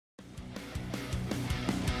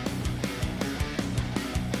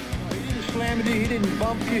slammed you, he didn't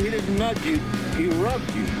bump you, he didn't nudge you, he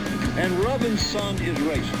rubbed you. And rubbing, son, is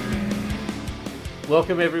racing.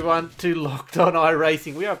 Welcome everyone to Locked On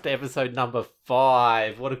iRacing. We're up to episode number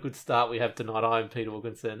 5. What a good start we have tonight. I'm Peter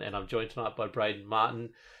Wilkinson and I'm joined tonight by Braden Martin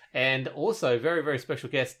and also very, very special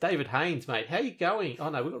guest, David Haynes, mate. How you going? Oh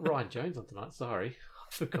no, we've got Ryan Jones on tonight. Sorry.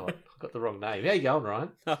 I forgot. I got the wrong name. How you going, Ryan?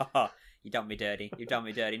 You done me dirty. You've done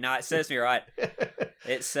me dirty. No, it serves me right.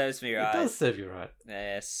 It serves me right. It does serve you right.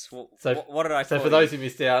 Yes. What did I call So for those who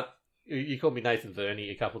missed out, you called me Nathan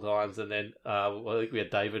Verney a couple of times, and then I think we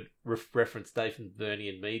had David reference Nathan Verney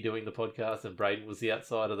and me doing the podcast, and Braden was the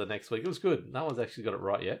outsider the next week. It was good. No one's actually got it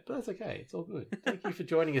right yet, but that's okay. It's all good. Thank you for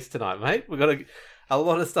joining us tonight, mate. We've got a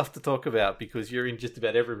lot of stuff to talk about because you're in just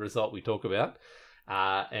about every result we talk about.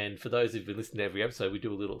 And for those who've been listening to every episode, we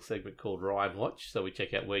do a little segment called Ryan Watch, so we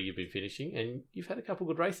check out where you've been finishing, and you've had a couple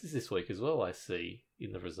of good races this week as well, I see,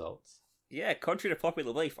 in the results. Yeah, contrary to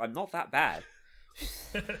popular belief, I'm not that bad.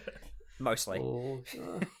 Mostly.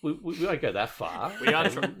 We won't go that far. We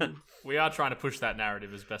are trying to push that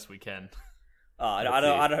narrative as best we can. Oh,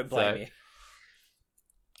 I don't blame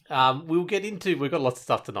you. We've got lots of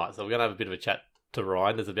stuff tonight, so we're going to have a bit of a chat to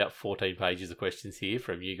Ryan. There's about 14 pages of questions here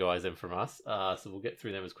from you guys and from us, so we'll get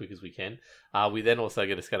through them as quick as we can. We then also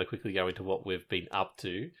going to quickly go into what we've been up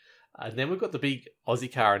to. And then we've got the big Aussie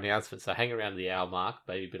Car announcement, so hang around the hour mark.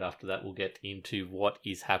 Maybe a bit after that, we'll get into what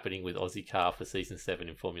is happening with Aussie Car for Season 7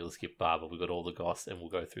 in Formula Skip Barber. We've got all the goss, and we'll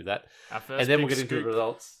go through that. And then we'll get into the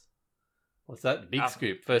results. What's that? Big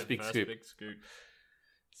scoop. First big scoop.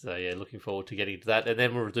 So, yeah, looking forward to getting to that. And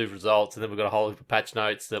then we'll do results, and then we've got a whole heap of patch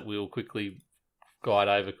notes that we'll quickly guide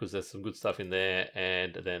over because there's some good stuff in there,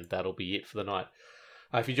 and then that'll be it for the night.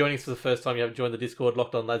 If you're joining us for the first time, you haven't joined the Discord,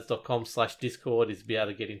 lockedonlads.com/Discord is to be able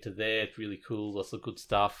to get into there. It's really cool, lots of good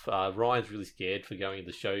stuff. Ryan's really scared for going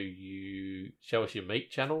to show us your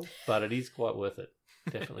meat channel, but it is quite worth it.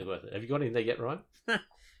 Definitely worth it. Have you gone in there yet, Ryan?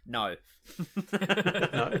 No.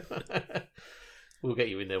 No? We'll get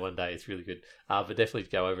you in there one day. It's really good. But definitely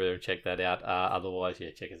go over there and check that out. Otherwise,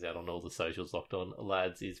 yeah, check us out on all the socials. Locked On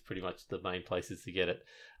Lads is pretty much the main places to get it.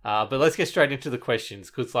 But let's get straight into the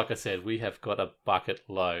questions because, like I said, we have got a bucket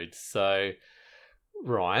load. So,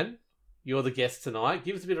 Ryan, you're the guest tonight.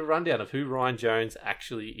 Give us a bit of a rundown of who Ryan Jones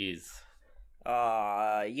actually is.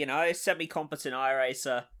 Semi-competent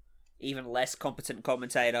iRacer, even less competent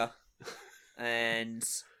commentator, and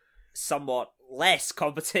somewhat less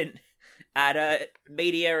competent at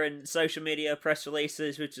media and social media press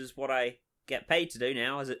releases, which is what I get paid to do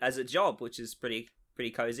now as a job, which is pretty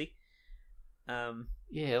cozy.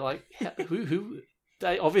 Yeah, like who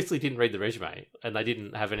they obviously didn't read the resume and they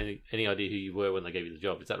didn't have any idea who you were when they gave you the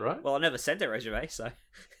job. Is that right? Well, I never sent a resume, so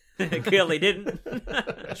clearly didn't.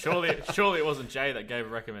 Surely it wasn't Jay that gave a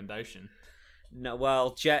recommendation. No,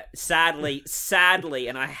 well, sadly,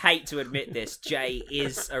 and I hate to admit this, Jay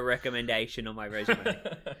is a recommendation on my resume.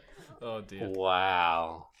 Oh dear!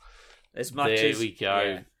 Wow. There we go.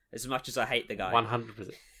 Yeah, as much as I hate the guy,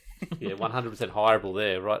 100%. Yeah, 100% hireable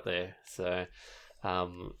there, right there. So,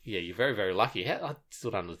 you're very, very lucky. I still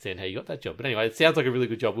don't understand how you got that job, but anyway, it sounds like a really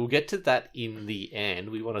good job. We'll get to that in the end.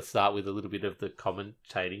 We want to start with a little bit of the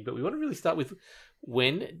commentating, but we want to really start with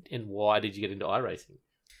when and why did you get into iRacing?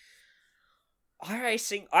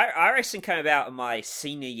 iRacing came about in my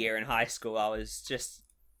senior year in high school. I was just,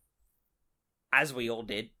 as we all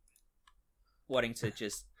did, wanting to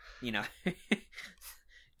just,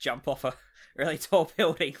 jump off a really tall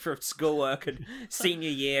building from schoolwork and senior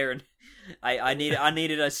year, and I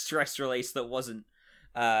needed a stress release that wasn't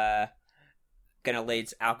gonna lead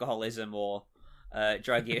to alcoholism or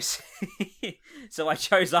drug use. So I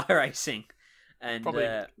chose iRacing. And probably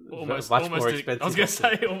almost more expensive. I was going to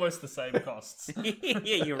say almost the same costs.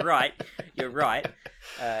 Yeah, you're right.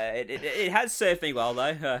 It has served me well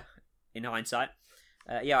though. In hindsight,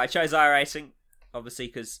 I chose iRacing obviously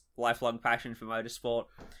because lifelong passion for motorsport.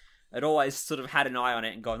 I'd always sort of had an eye on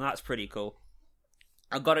it and gone, that's pretty cool.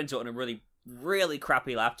 I got into it on a really, really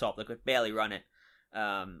crappy laptop that could barely run it,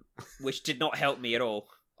 which did not help me at all.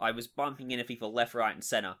 I was bumping into people left, right, and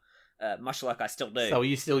centre. Much like I still do. So are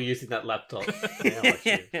you still using that laptop?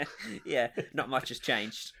 Yeah, not much has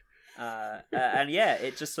changed.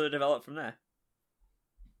 It just sort of developed from there.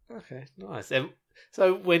 Okay, nice. And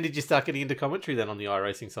so when did you start getting into commentary then on the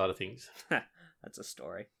iRacing side of things? That's a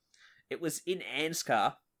story. It was in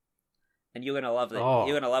Anscar, and you're gonna love it. Oh.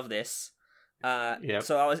 You're gonna love this. Yep.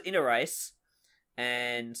 So I was in a race,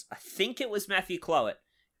 and I think it was Matthew Clowett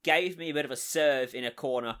gave me a bit of a serve in a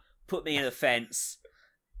corner, put me in the fence,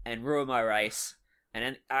 and ruined my race. And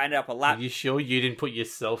then I ended up a lap. Are you sure you didn't put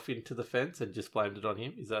yourself into the fence and just blamed it on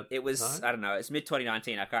him? Is that it was? No? I don't know. It's mid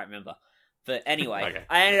 2019. I can't remember. But anyway, Okay.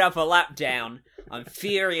 I ended up a lap down. I'm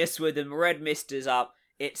furious with them. Red mist is up.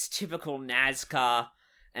 It's typical NASCAR.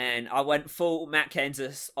 And I went full Matt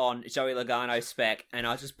Kenseth on Joey Logano spec, and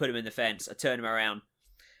I just put him in the fence. I turned him around.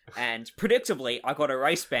 And predictably, I got a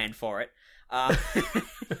race ban for it.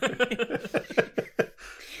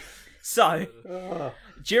 So,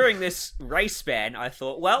 during this race ban, I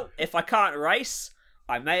thought, well, if I can't race,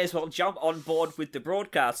 I may as well jump on board with the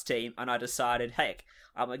broadcast team. And I decided, heck,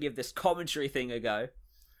 I'm going to give this commentary thing a go.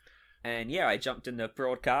 And yeah, I jumped in the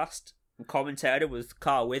broadcast and commentated with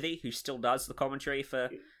Carl Withy, who still does the commentary for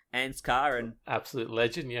ANSCAR. And Absolute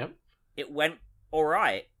legend, yeah. it went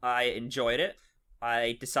alright. I enjoyed it.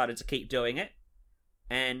 I decided to keep doing it.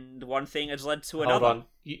 And one thing has led to another. Hold on.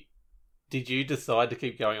 Did you decide to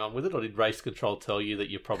keep going on with it, or did Race Control tell you that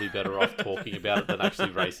you're probably better off talking about it than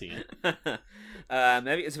actually racing it?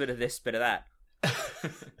 Maybe it's a bit of this, bit of that.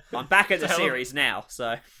 I'm back in the series now,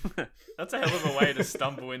 so... That's a hell of a way to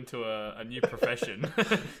stumble into a new profession.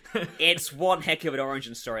 It's one heck of an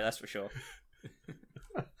origin story, that's for sure.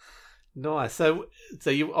 Nice. So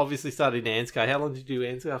you obviously started in ANSCAR. How long did you do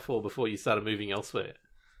ANSCAR for before you started moving elsewhere?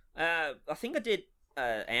 I think I did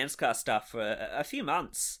ANSCAR stuff for a few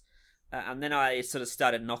months. And then I sort of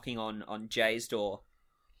started knocking on Jay's door,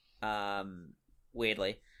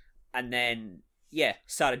 weirdly. And then, yeah,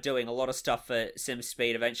 started doing a lot of stuff for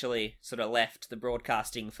SimSpeed. Eventually sort of left the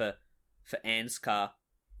broadcasting for ANSCAR.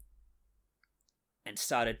 And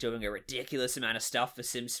started doing a ridiculous amount of stuff for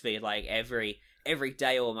SimSpeed, like every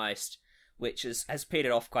day almost. Which has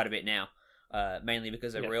petered off quite a bit now. Mainly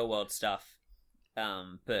because of real world stuff.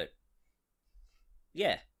 But,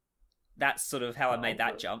 yeah. That's sort of how I made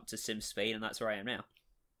that jump to SimSpeed, and that's where I am now.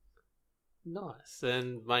 Nice.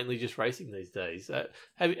 And mainly just racing these days.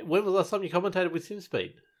 When was the last time you commentated with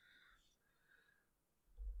SimSpeed?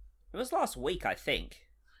 It was last week, I think.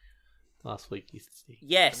 Last week, you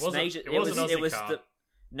Yes, it wasn't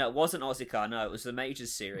No, it wasn't Aussie Car. No, it was the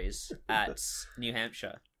Majors Series at New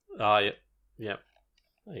Hampshire. Oh, yeah.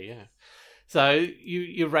 There you go. So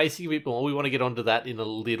you're racing a bit more. We want to get onto that in a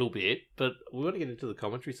little bit, but we want to get into the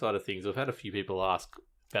commentary side of things. I've had a few people ask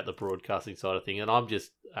about the broadcasting side of things, and I'm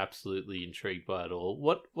just absolutely intrigued by it all.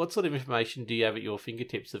 What sort of information do you have at your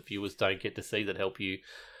fingertips that viewers don't get to see that help you,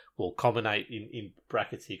 well, commentate in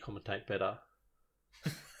brackets here, commentate better?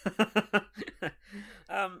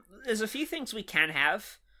 There's a few things we can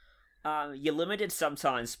have. You're limited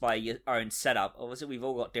sometimes by your own setup. Obviously, we've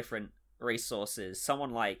all got different resources.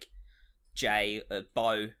 Someone like Jay,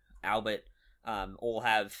 Bo, Albert, all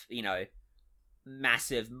have,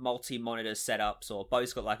 massive multi-monitor setups, or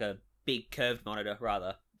Bo's got like a big curved monitor,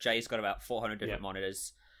 rather. Jay's got about 400 different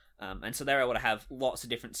monitors. And so they're able to have lots of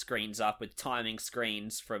different screens up with timing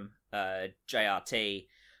screens from JRT,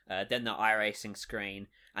 then the iRacing screen,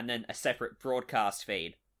 and then a separate broadcast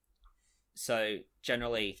feed. So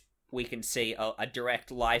generally, we can see a direct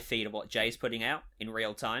live feed of what Jay's putting out in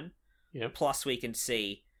real time. Yep. Plus, we can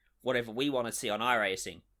see whatever we want to see on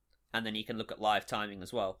iRacing, and then you can look at live timing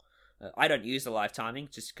as well. I don't use the live timing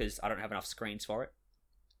just because I don't have enough screens for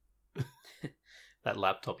it. That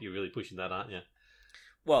laptop, you're really pushing that, aren't you?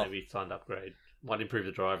 Well, maybe it's time to upgrade. Might improve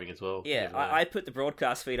the driving as well. Yeah, I put the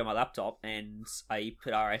broadcast feed on my laptop, and I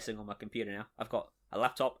put iRacing on my computer now. I've got a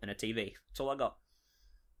laptop and a TV. That's all I got.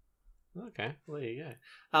 Okay, well, there you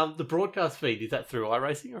go. The broadcast feed, is that through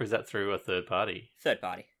iRacing or is that through a third party? Third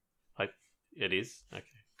party. It is? Okay,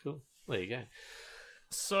 cool. There you go.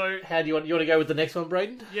 So, how do you want to go with the next one,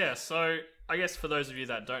 Braden? Yeah, so I guess for those of you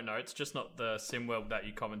that don't know, it's just not the SimWorld that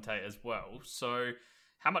you commentate as well. So,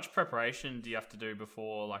 how much preparation do you have to do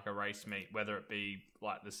before like a race meet, whether it be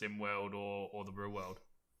like the SimWorld or the real world?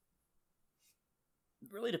 It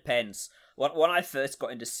really depends. When I first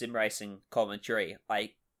got into sim racing commentary,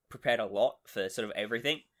 I prepared a lot for sort of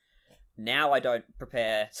everything. Now I don't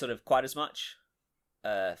prepare sort of quite as much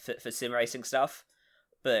for sim racing stuff,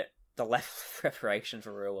 but the level of preparation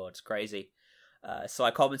for real world is crazy. So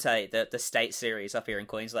I commentate the state series up here in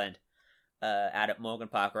Queensland, out at Morgan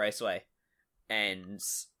Park Raceway, and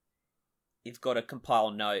you've got to compile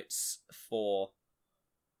notes for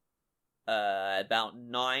about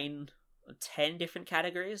 9 or 10 different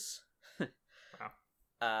categories.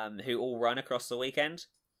 Wow. Who all run across the weekend,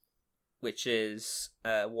 which is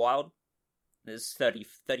wild. There's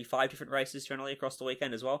 35 different races generally across the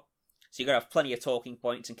weekend as well. So you've got to have plenty of talking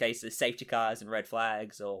points in case there's safety cars and red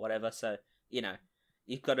flags or whatever. So,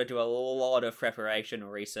 you've got to do a lot of preparation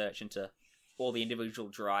or research into all the individual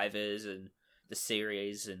drivers and the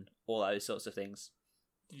series and all those sorts of things.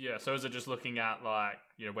 Yeah, so is it just looking at like,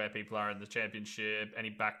 where people are in the championship, any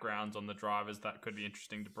backgrounds on the drivers that could be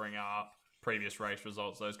interesting to bring up, previous race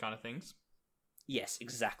results, those kind of things? Yes,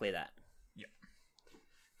 exactly that.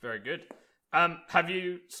 Very good. Have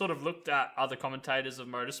you sort of looked at other commentators of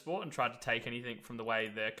motorsport and tried to take anything from the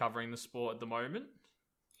way they're covering the sport at the moment?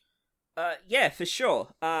 Yeah, for sure.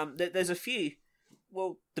 There's a few.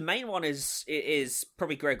 Well, the main one is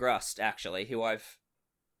probably Greg Rust, actually, who I've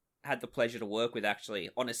had the pleasure to work with, actually,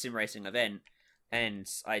 on a sim racing event, and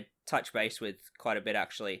I touch base with quite a bit,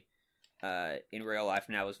 actually, in real life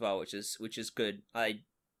now as well, which is good. I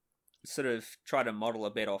sort of try to model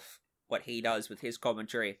a bit off what he does with his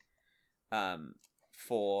commentary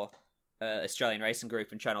for Australian Racing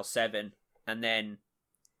Group and Channel 7, and then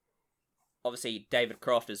obviously David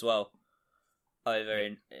Croft as well over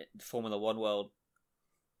in Formula One world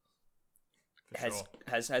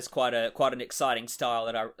has quite an exciting style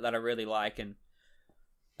that I really like, and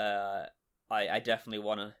I definitely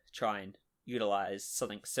want to try and utilize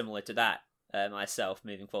something similar to that myself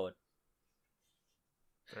moving forward.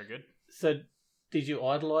 Very good. So, did you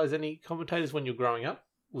idolize any commentators when you were growing up?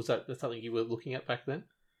 Was that something you were looking at back then?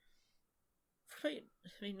 I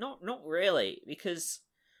mean, not really, because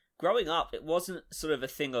growing up, it wasn't sort of a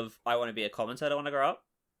thing of I want to be a commentator when I grow up.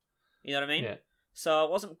 You know what I mean? Yeah. So I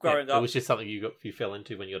wasn't growing up. It was just something you fell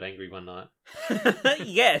into when you got angry one night.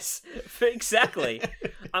 Yes, exactly.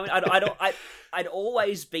 I mean, I'd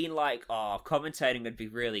always been like, oh, commentating would be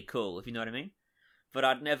really cool, if you know what I mean. But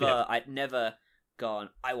I'd never gone,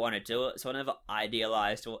 I want to do it. So I never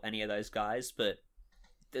idealized any of those guys. But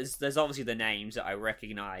there's obviously the names that I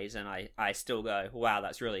recognize, and I still go, wow,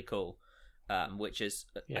 that's really cool. Which is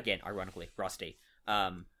again, ironically, Rusty,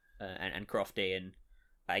 and Crofty, and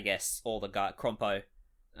I guess all the guys, Crompo,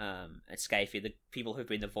 and Scafie, the people who've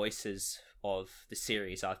been the voices of the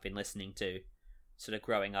series I've been listening to, sort of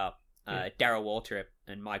growing up. Darrell Waltrip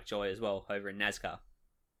and Mike Joy as well over in NASCAR.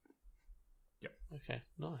 Yep. Okay.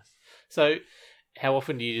 Nice. So, how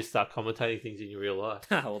often do you just start commentating things in your real life?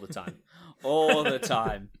 All the time, all the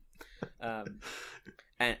time,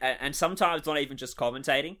 and sometimes not even just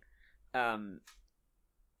commentating.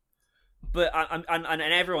 But and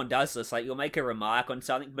everyone does this. Like, you'll make a remark on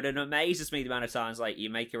something, but it amazes me the amount of times like you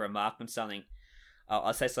make a remark on something.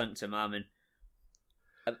 I'll say something to Mum, and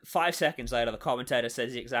 5 seconds later, the commentator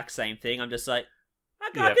says the exact same thing. I'm just like,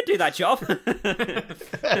 I could do that job.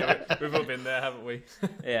 We've all been there, haven't we?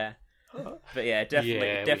 Yeah, but yeah,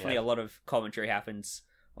 definitely a lot of commentary happens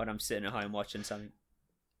when I'm sitting at home watching something.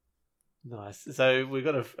 Nice. So we've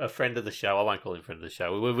got a friend of the show. I won't call him friend of the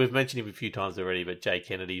show. We've mentioned him a few times already, but Jay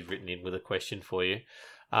Kennedy's written in with a question for you.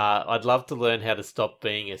 I'd love to learn how to stop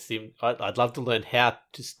being a sim. I'd love to learn how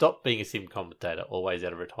to stop being a sim commentator, always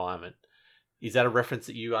out of retirement. Is that a reference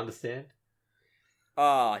that you understand?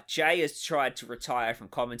 Jay has tried to retire from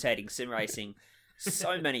commentating sim racing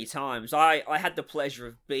so many times. I had the pleasure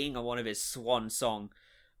of being on one of his swan song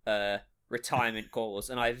retirement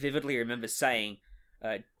calls, and I vividly remember saying,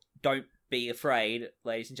 don't be afraid,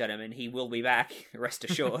 ladies and gentlemen, he will be back, rest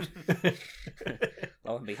assured.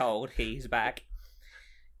 Lo and behold, he's back.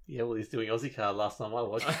 Yeah, well, he's doing Aussie Car last time I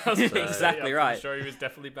watched. Exactly right. I'm sure he was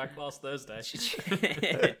definitely back last Thursday.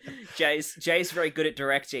 Jay's very good at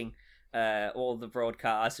directing all the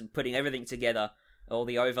broadcasts and putting everything together. All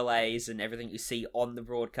the overlays and everything you see on the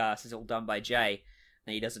broadcast is all done by Jay,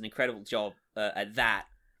 and he does an incredible job at that.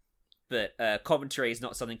 But commentary is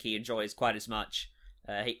not something he enjoys quite as much.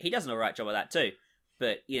 He does an alright job of that too,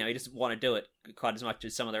 but he doesn't want to do it quite as much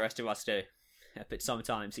as some of the rest of us do. But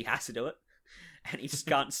sometimes he has to do it, and he just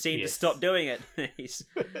can't seem to stop doing it. He's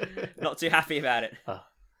not too happy about it.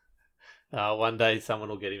 One day someone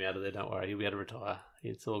will get him out of there, don't worry. He'll be able to retire.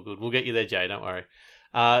 It's all good. We'll get you there, Jay, don't worry.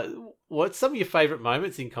 What's some of your favourite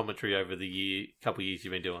moments in commentary over the couple of years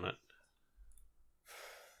you've been doing it?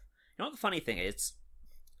 You know what the funny thing is?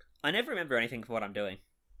 I never remember anything for what I'm doing.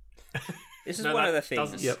 This is one of the things.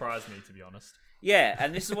 Doesn't surprise me, to be honest. Yeah,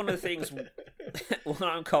 and this is one of the things when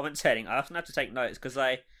I'm commentating, I often have to take notes because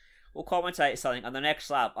I will commentate something, and the next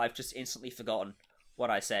lap, I've just instantly forgotten what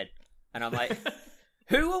I said, and I'm like,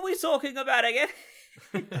 "Who are we talking about again?"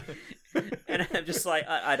 And I'm just like,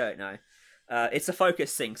 I don't know. It's a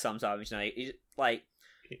focus thing sometimes, like,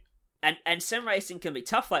 and sim racing can be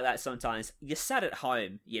tough like that sometimes. You're sat at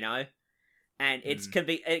home, and it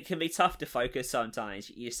can be tough to focus sometimes.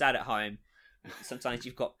 You're sat at home. Sometimes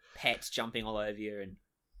you've got pets jumping all over you and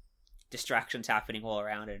distractions happening all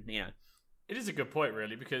around, and It is a good point,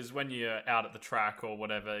 really, because when you're out at the track or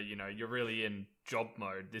whatever, you're really in job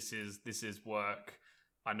mode. This is work.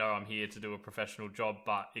 I know I'm here to do a professional job,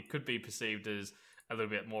 but it could be perceived as a little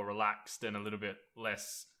bit more relaxed and a little bit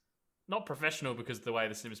less, not professional, because the way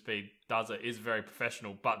the SimSpeed does it is very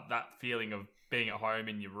professional, but that feeling of being at home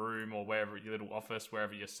in your room or wherever, your little office,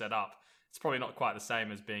 wherever you're set up, it's probably not quite the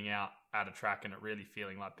same as being out at a track and it really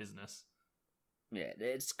feeling like business. Yeah,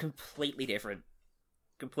 it's completely different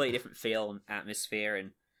feel and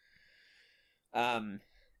atmosphere, and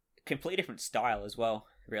completely different style as well.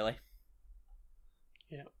 Really.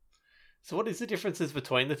 Yeah. So what is the differences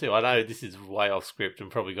between the two? I know this is way off script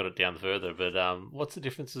and probably got it down further, but what's the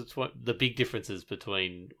differences between the big differences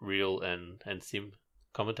between real and sim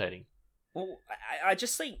commentating? Well, I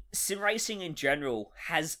just think sim racing in general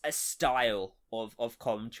has a style of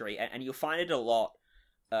commentary, and you'll find it a lot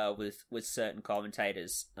with certain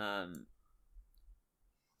commentators. I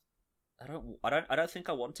don't think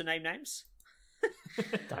I want to name names.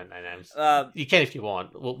 Don't name names. You can if you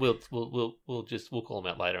want. We'll call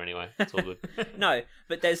them out later anyway. It's all good. No,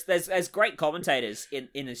 but there's great commentators in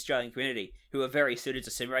the Australian community who are very suited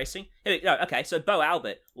to sim racing. No, okay, so Bo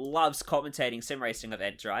Albert loves commentating sim racing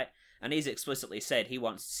events, right? And he's explicitly said he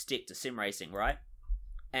wants to stick to sim racing, right?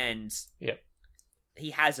 And yep. He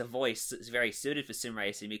has a voice that's very suited for sim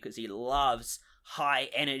racing because he loves high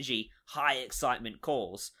energy, high excitement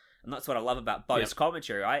calls. And that's what I love about Bo's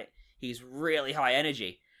commentary, right? He's really high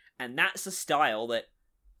energy. And that's a style that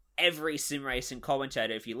every sim racing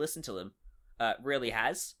commentator, if you listen to them, really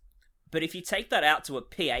has. But if you take that out to a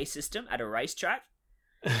PA system at a racetrack,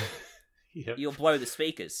 you'll blow the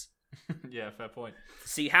speakers. Yeah, fair point.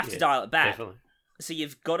 So you have to dial it back. Definitely. So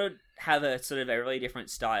you've got to have a sort of a really different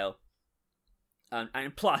style.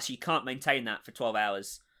 And plus, you can't maintain that for 12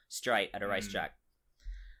 hours straight at a racetrack.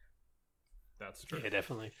 That's true. Yeah,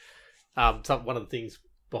 definitely. One of the things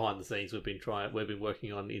behind the scenes we've been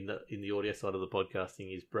working on in the audio side of the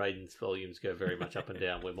podcasting is Braden's volumes go very much up and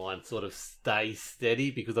down, where mine sort of stays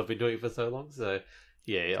steady because I've been doing it for so long. So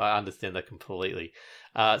yeah, I understand that completely.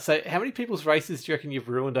 So how many people's races do you reckon you've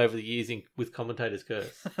ruined over the years with commentators'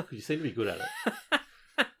 curse? You seem to be good at it.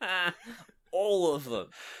 All of them.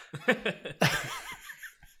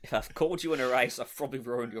 If I've called you in a race, I've probably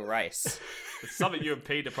ruined your race. It's something you and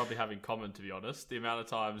Pete are probably have in common, to be honest. The amount of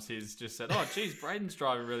times he's just said, "Oh, geez, Braden's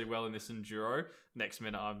driving really well in this enduro." Next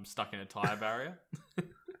minute, I'm stuck in a tyre barrier.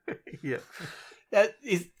 Yeah.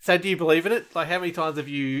 So do you believe in it? Like, how many times have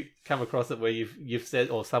you come across it where you've said,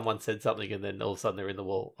 or someone said something and then all of a sudden they're in the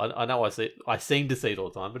wall? I know I seem to see it all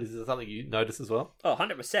the time, but is it something you notice as well? Oh,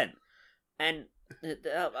 100%. And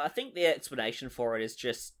I think the explanation for it is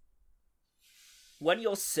just when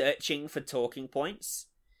you're searching for talking points,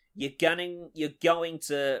 you're going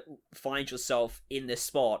to find yourself in the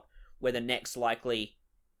spot where the next likely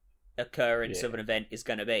occurrence of an event is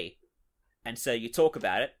going to be. And so you talk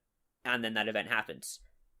about it, and then that event happens.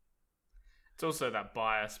 It's also that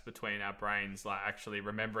bias between our brains, like actually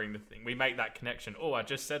remembering the thing. We make that connection. Oh, I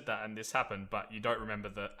just said that and this happened, but you don't remember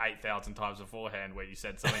the 8,000 times beforehand where you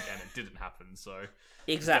said something and it didn't happen. So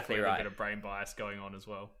exactly there's right. A bit of brain bias going on as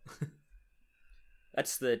well.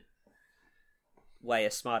 That's the way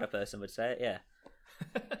a smarter person would say it, yeah.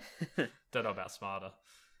 Don't know about smarter.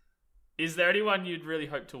 Is there anyone you'd really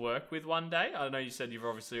hope to work with one day? I know you said you've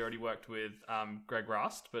obviously already worked with Greg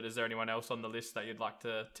Rust, but is there anyone else on the list that you'd like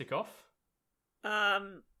to tick off?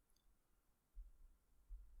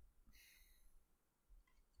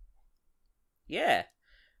 Yeah.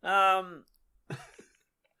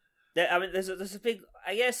 There's a big,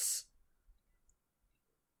 I guess.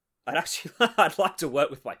 I'd like to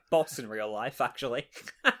work with my boss in real life, actually.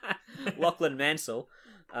 Lachlan Mansell.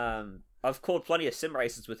 I've called plenty of sim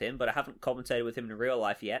races with him, but I haven't commentated with him in real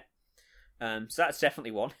life yet. So that's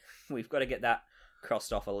definitely one. We've got to get that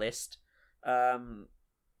crossed off a list.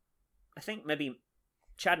 I think maybe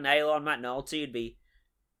Chad Naylor, Matt Nolte would be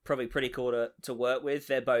probably pretty cool to work with.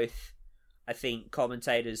 They're both, I think,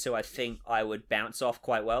 commentators who I think I would bounce off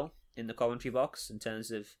quite well in the commentary box in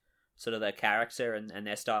terms of sort of their character and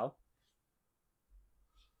their style.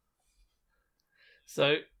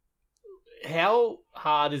 So, how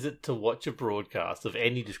hard is it to watch a broadcast of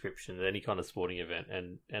any description at any kind of sporting event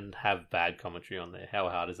and have bad commentary on there? How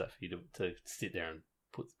hard is that for you to sit there and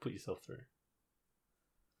put yourself through?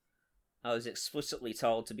 I was explicitly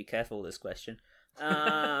told to be careful with this question.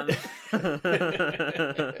 No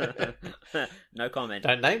comment.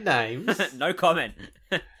 Don't name names. No comment.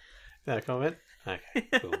 No comment? Okay,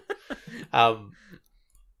 cool.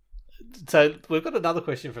 So we've got another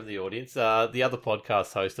question from the audience. The other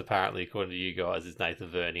podcast host, apparently, according to you guys, is Nathan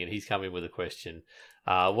Verney, and he's come in with a question.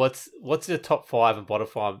 What's your top 5 and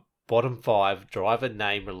bottom 5 driver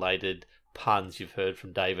name related puns you've heard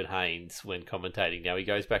from David Haynes when commentating? Now he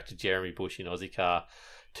goes back to Jeremy Bush in Aussie Car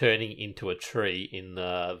turning into a tree in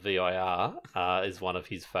the VIR is one of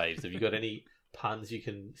his faves. Have you got any puns you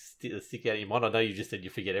can stick out in your mind? I know you just said you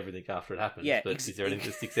forget everything after it happens, Yeah, but is there anything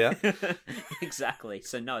that sticks out? Exactly.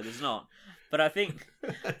 So no, there's not. But I think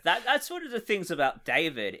that's one of the things about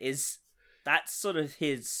David is that's sort of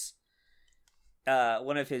his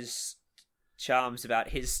one of his charms about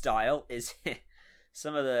his style is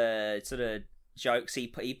some of the sort of jokes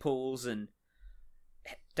he pulls, and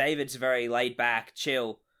David's very laid back,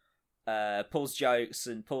 chill, pulls jokes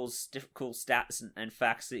and pulls different cool stats and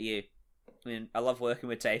facts at you. I mean, I love working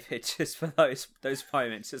with David just for those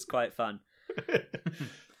moments. It's quite fun.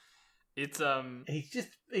 It's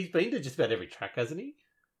he's been to just about every track, hasn't he?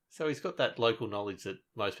 So he's got that local knowledge that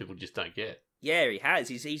most people just don't get. Yeah, he has.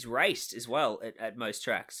 He's raced as well at most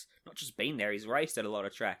tracks. Not just been there, he's raced at a lot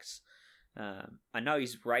of tracks. I know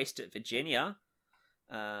he's raced at Virginia.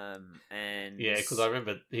 And yeah, because I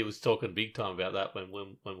remember he was talking big time about that when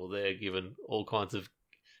we were there, giving all kinds of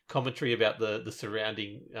commentary about the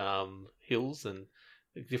surrounding hills and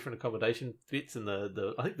the different accommodation bits, and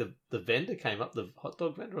the I think the vendor came up, the hot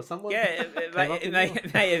dog vendor or someone. Yeah,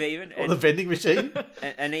 it may have even, or the vending machine,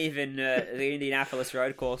 and even the Indianapolis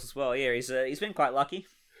road course as well. Yeah, he's been quite lucky.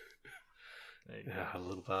 A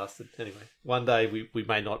little bastard. Anyway, one day we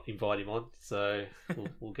may not invite him on, so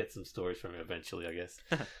we'll get some stories from him eventually, I guess.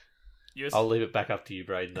 I'll leave it back up to you,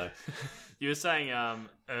 Braden, though. You were saying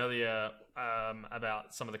earlier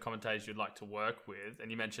about some of the commentators you'd like to work with, and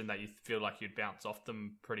you mentioned that you feel like you'd bounce off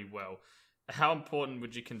them pretty well. How important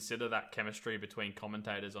would you consider that chemistry between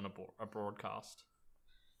commentators on a broadcast?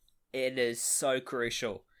 It is so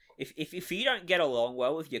crucial. If you don't get along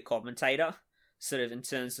well with your commentator, sort of in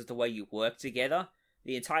terms of the way you work together,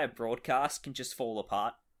 the entire broadcast can just fall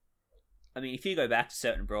apart. I mean, if you go back to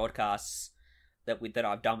certain broadcasts that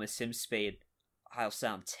I've done with SimSpeed, I'll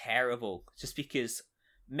sound terrible just because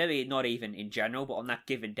maybe not even in general, but on that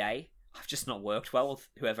given day, I've just not worked well with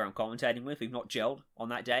whoever I'm commentating with. We've not gelled on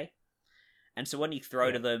that day. And so when you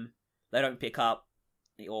throw to them, they don't pick up,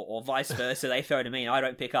 or vice versa, they throw to me and I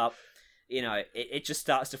don't pick up, it just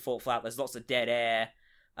starts to fall flat. There's lots of dead air,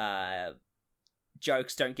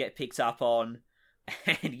 jokes don't get picked up on,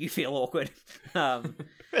 and you feel awkward.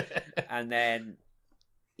 And then,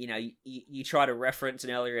 you try to reference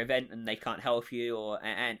an earlier event and they can't help you,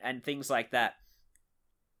 and things like that.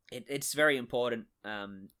 It's very important,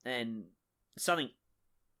 and something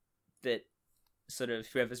that sort of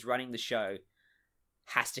whoever's running the show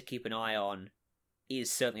has to keep an eye on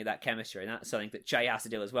is certainly that chemistry, and that's something that Jay has to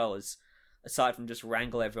do as well, as aside from just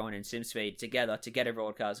wrangle everyone in SimSpeed together to get a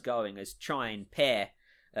broadcast going, is try and pair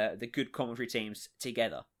the good commentary teams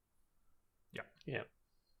together. Yeah.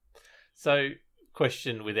 So,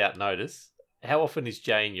 question without notice: how often is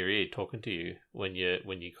Jay in your ear talking to you when you're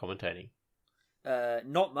commentating?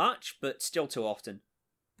 Not much, but still too often.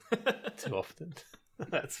 Too often.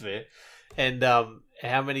 That's fair. And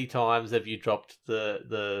how many times have you dropped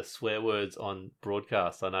the swear words on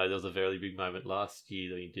broadcast? I know there was a very big moment last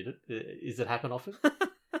year that you did it. Is it happen often?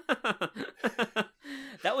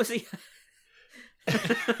 That was the...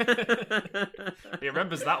 He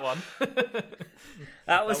remembers that one.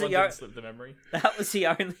 That was didn't slip the memory. That was the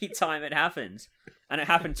only time it happened, and it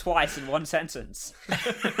happened twice in one sentence.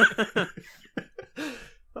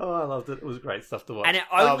 Oh, I loved it. It was great stuff to watch. And it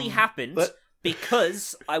only happened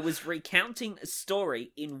because I was recounting a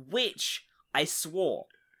story in which I swore.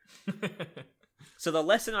 So the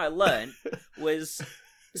lesson I learned was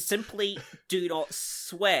simply do not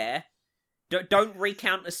swear. Don't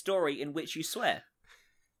recount a story in which you swear.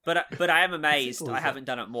 But I am amazed I haven't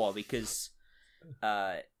done it more, because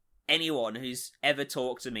anyone who's ever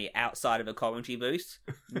talked to me outside of a commentary booth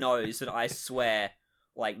knows that I swear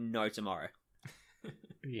like no tomorrow.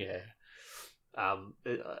 Yeah.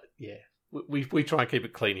 Yeah. We try and keep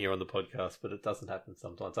it clean here on the podcast, but it doesn't happen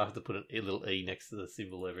sometimes. I have to put a little E next to the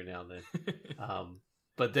symbol every now and then.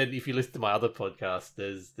 But then if you listen to my other podcast,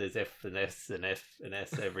 there's F and S and F and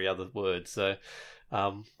S every other word. So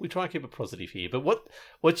we try and keep it positive here. But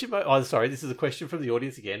what's your... Oh, sorry, this is a question from the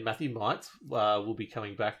audience again. Matthew Mites will be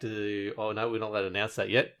coming back to... Oh, no, we're not allowed to announce that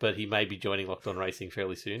yet, but he may be joining Locked On Racing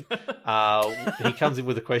fairly soon. He comes in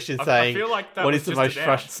with a question saying... I feel like that what was is the just most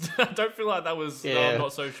announced. I don't feel like that was... Yeah. No, I'm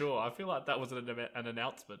not so sure. I feel like that was an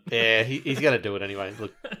announcement. Yeah, he's going to do it anyway.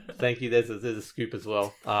 Look, thank you. There's a scoop as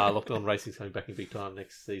well. Locked On Racing's coming back in big time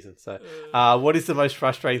next season. So what is the most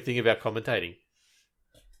frustrating thing about commentating?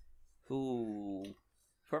 Ooh...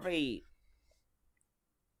 Probably...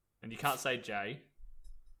 And you can't say Jay.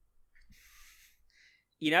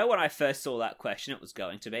 When I first saw that question, it was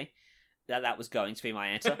going to be. That was going to be my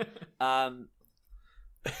answer. For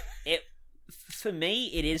me,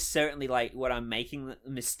 it is certainly like when I'm making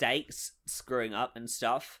mistakes, screwing up and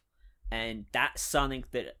stuff. and that's something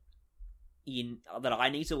that that I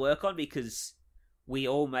need to work on, because we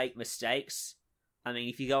all make mistakes. I mean,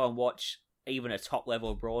 if you go and watch even a top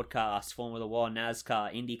level broadcast, Formula One,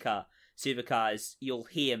 NASCAR, IndyCar, Supercars, you'll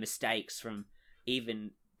hear mistakes from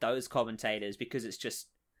even those commentators, because it's just,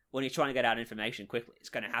 when you're trying to get out information quickly, it's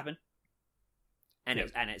going to happen, and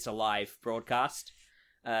it's a live broadcast.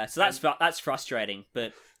 So that's frustrating,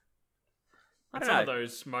 but I don't know. Some of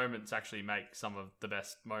those moments actually make some of the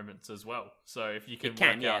best moments as well. So if you can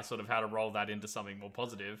work out sort of how to roll that into something more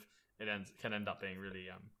positive, it can end up being really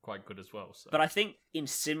quite good as well. So. But I think in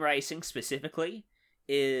sim racing specifically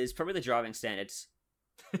is probably the driving standards.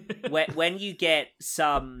 when you get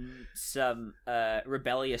some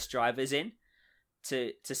rebellious drivers in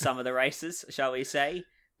to some of the races, shall we say,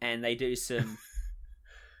 and they do some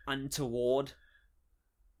untoward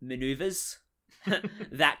maneuvers,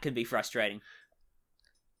 that can be frustrating.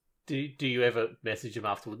 Do you ever message him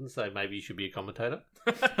afterwards and say maybe you should be a commentator?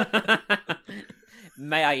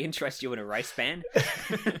 May I interest you in a race ban?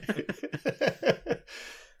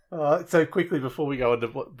 So quickly before we go into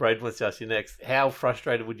what Braden wants to ask you next, how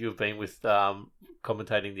frustrated would you have been with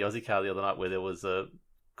commentating the Aussie car the other night, where there was a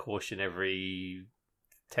caution every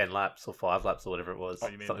 10 laps or 5 laps or whatever it was,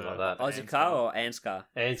 something like that? Aussie car or Anscar?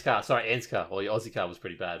 Anscar, sorry, Anscar. Well, the Aussie car was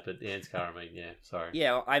pretty bad, but the Anscar, I mean, yeah, sorry.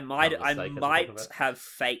 Yeah, I might have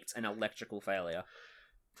faked an electrical failure.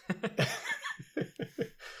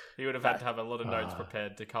 He would have had to have a lot of notes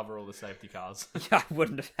prepared to cover all the safety cars. Yeah, I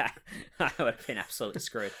wouldn't have had. I would have been absolutely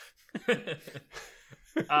screwed.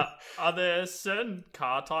 Are there certain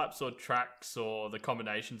car types or tracks or the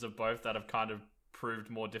combinations of both that have kind of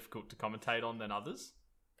proved more difficult to commentate on than others?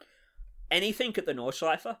 Anything at the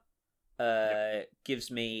Nordschleife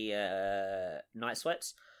gives me night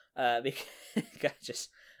sweats, because I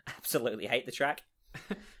just absolutely hate the track.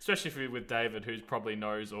 Especially with David, who probably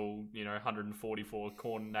knows all 144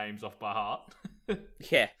 corn names off by heart.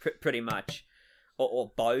 Yeah, pretty much.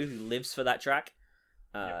 Or Bo, who lives for that track.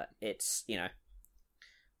 It's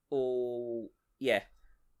all I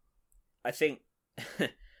think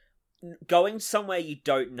going somewhere you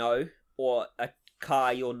don't know, or a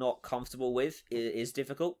car you're not comfortable with, is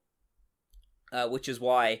difficult. Which is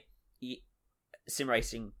why sim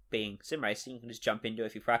racing, being sim racing, you can just jump into a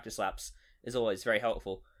few practice laps, is always very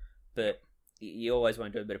helpful. But you always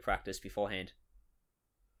want to do a bit of practice beforehand.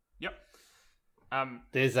 Yep.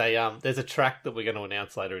 There's a track that we're going to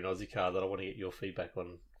announce later in Aussie Car that I want to get your feedback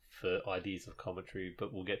on for ideas of commentary,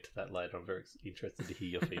 but we'll get to that later. I'm very interested to hear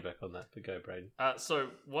your feedback on that. But go, Braden. So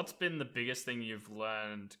what's been the biggest thing you've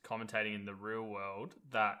learned commentating in the real world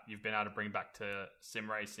that you've been able to bring back to sim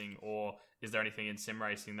racing, or is there anything in sim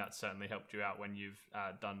racing that certainly helped you out when you've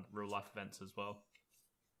done real life events as well?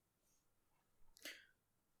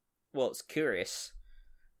 Well, it's curious.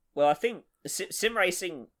 Well, I think sim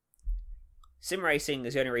racing is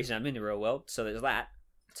the only reason I'm in the real world, so there's that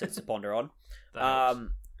to ponder on.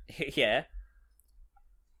 Yeah.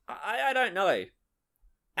 I don't know.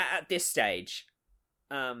 At this stage,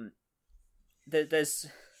 there's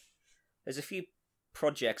a few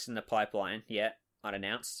projects in the pipeline yet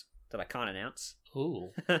unannounced that I can't announce.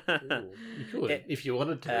 Ooh. You could if you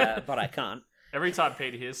wanted to, but I can't. Every time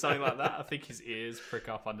Peter hears something like that, I think his ears prick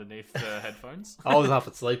up underneath the headphones. I was half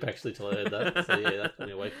asleep actually till I heard that. So yeah, that's when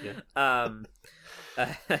you wake again.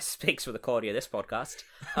 Speaks for the quality of this podcast.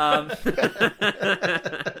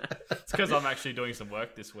 It's because I'm actually doing some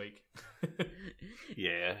work this week.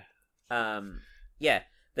 Yeah. Yeah,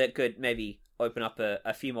 that could maybe open up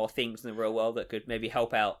a few more things in the real world that could maybe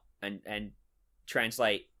help out and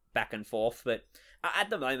translate back and forth. But at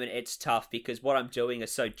the moment, it's tough because what I'm doing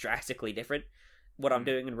is so drastically different. What I'm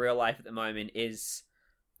doing in real life at the moment is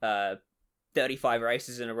 35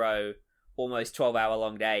 races in a row, almost 12-hour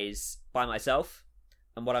long days by myself.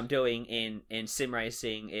 And what I'm doing in sim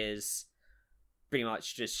racing is pretty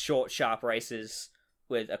much just short, sharp races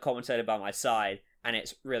with a commentator by my side, and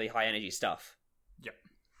it's really high energy stuff. Yep.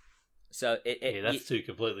 So that's two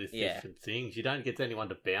completely different things. You don't get anyone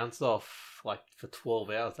to bounce off like for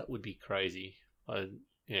 12 hours. That would be crazy. Power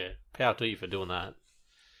to you for doing that.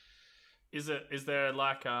 Is there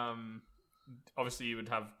like obviously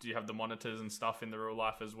do you have the monitors and stuff in the real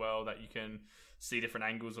life as well that you can see different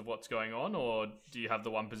angles of what's going on, or do you have the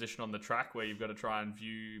one position on the track where you've got to try and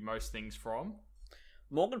view most things from?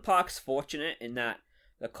 Morgan Park's fortunate in that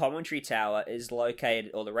the commentary tower is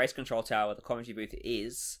located, or the race control tower, the commentary booth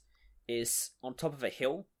is on top of a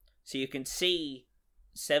hill, so you can see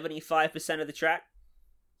 75% of the track.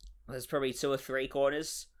 There's probably 2 or 3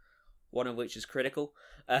 corners one of which is critical,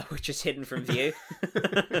 which is hidden from view,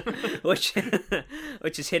 which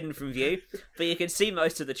is hidden from view. But you can see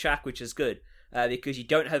most of the track, which is good because you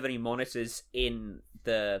don't have any monitors in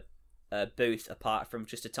the booth apart from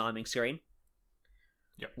just a timing screen,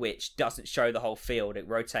 which doesn't show the whole field. It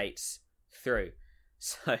rotates through.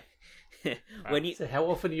 So when you So how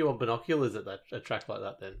often are you on binoculars at a track like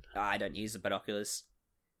that? Then I don't use the binoculars.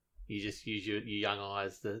 you just use your young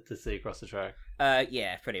eyes to see across the track.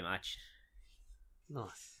 Yeah, pretty much.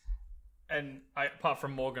 Nice. And apart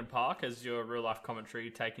from Morgan Park, has your real life commentary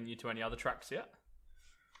taken you to any other tracks yet?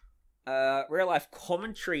 Real life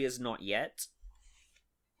commentary is not yet,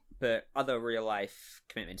 but other real life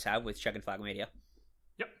commitments have with Checkered Flag Media.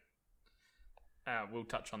 Yep. We'll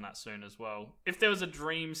touch on that soon as well. If there was a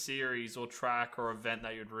dream series or track or event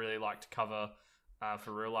that you'd really like to cover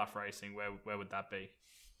for real life racing, where would that be?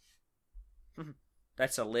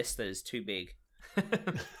 That's a list that is too big.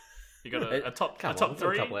 You got a top Come a top on,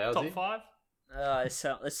 three, a couple hours top in. 5?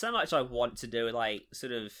 There's so much I want to do, like,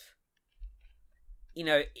 sort of, you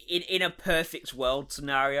know, in a perfect world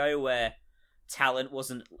scenario where talent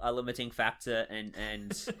wasn't a limiting factor and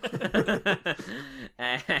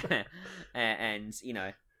and you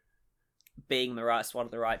know, being the right spot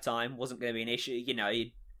at the right time wasn't going to be an issue. You know,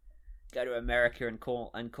 you'd go to America and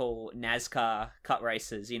call NASCAR cut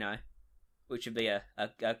races, you know, which would be a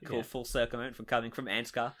cool full circle moment from coming from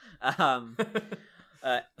NASCAR.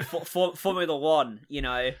 Formula One, you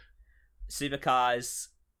know, supercars.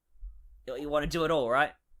 You want to do it all,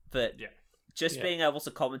 right? But being able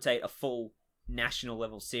to commentate a full national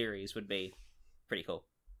level series would be pretty cool.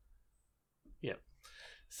 Yeah.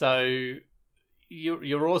 So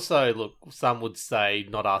you're also, look, some would say,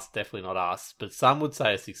 not us, definitely not us, but some would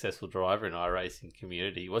say a successful driver in iRacing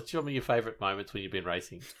community. What's some of your favourite moments when you've been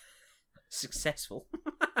racing? Successful?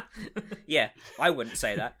 Yeah, I wouldn't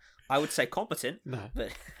say that. I would say competent,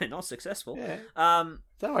 but not successful. Yeah.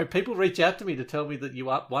 Don't worry, people reach out to me to tell me that you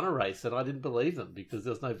won a race, and I didn't believe them because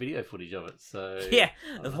there was no video footage of it. So yeah,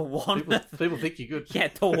 the one people think you're good. Yeah,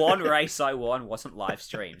 the one race I won wasn't live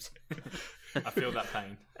streamed. I feel that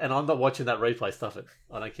pain. And I'm not watching that replay stuff.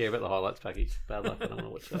 I don't care about the highlights package. Bad luck, I don't want to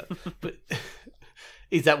watch that. But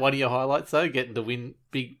is that one of your highlights, though, getting to win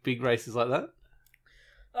big races like that?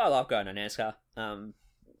 I love going to NASCAR.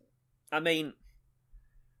 I mean,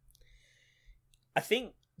 I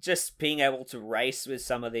think just being able to race with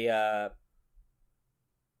some of the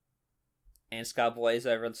NASCAR boys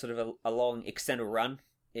over sort of a long extended run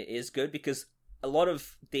is good because a lot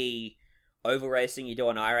of the oval racing you do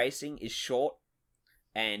on iRacing is short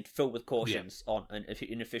and filled with cautions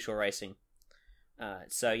in official racing.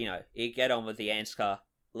 So, you know, you get on with the NASCAR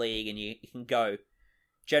league and you can go,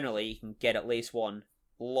 generally you can get at least one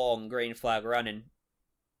long green flag run in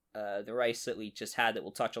the race that we just had that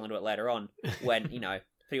we'll touch on a little bit later on when, you know,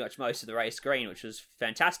 pretty much most of the race green, which was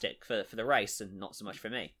fantastic for the race and not so much for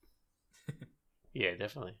me. Yeah,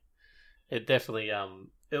 definitely. It definitely,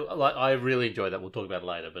 like, I really enjoyed that. We'll talk about it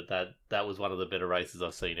later, but that was one of the better races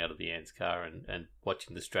I've seen out of the NASCAR and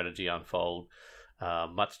watching the strategy unfold,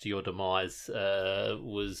 much to your demise,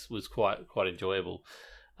 was quite enjoyable.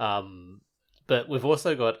 But we've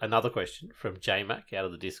also got another question from JMac out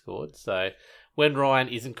of the Discord. So, when Ryan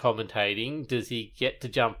isn't commentating, does he get to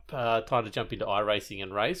time to jump into iRacing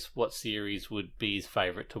and race? What series would be his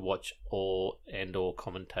favourite to watch or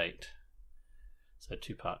commentate? So,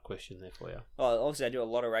 2-part question there for you. Well, obviously I do a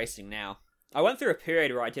lot of racing now. I went through a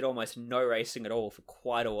period where I did almost no racing at all for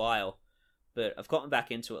quite a while, but I've gotten back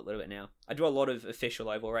into it a little bit now. I do a lot of official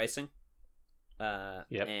oval racing,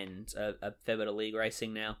 and a fair bit of league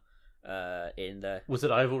racing now. Was it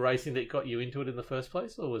oval racing that got you into it in the first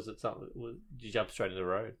place, or was it something? Did you jump straight into the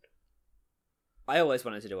road? I always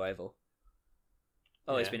wanted to do oval.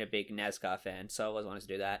 Always been a big NASCAR fan, so I always wanted to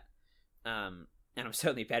do that. And I'm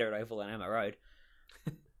certainly better at oval than I am at road.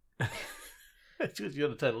 It's because you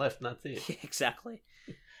got to turn left, and that's it. Yeah, exactly.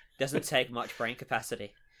 Doesn't take much brain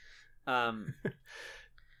capacity. So,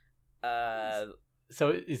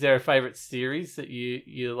 is there a favourite series that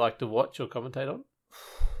you like to watch or commentate on?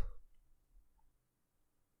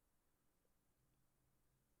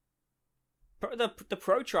 The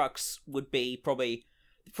Pro Trucks would be probably...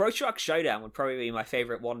 The Pro Truck Showdown would probably be my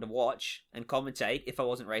favourite one to watch and commentate if I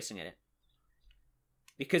wasn't racing in it.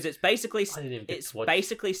 Because it's basically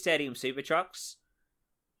Stadium Super Trucks,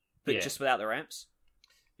 but just without the ramps.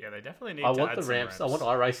 Yeah, they definitely need I to want add the some ramps. I want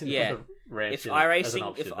iRacing to put the ramps in.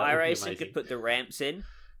 If iRacing could put the ramps in,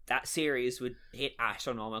 that series would hit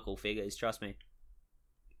astronomical figures, trust me.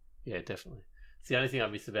 Yeah, definitely. It's the only thing I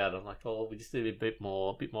miss about it. I'm like, oh, we just need a bit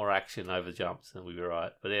more action over jumps, and we were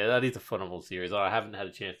right. But yeah, that is a phenomenal series. I haven't had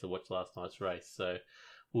a chance to watch last night's race, so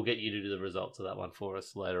we'll get you to do the results of that one for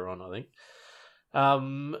us later on, I think.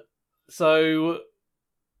 So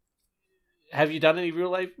have you done any real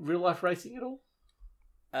life racing at all?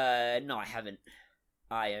 No, I haven't.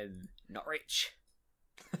 I am not rich.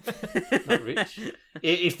 Not rich.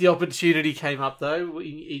 If the opportunity came up though,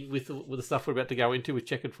 with the stuff we're about to go into with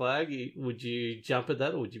Checkered Flag, would you jump at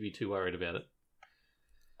that, or would you be too worried about it?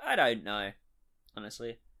 I don't know,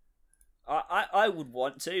 honestly. I would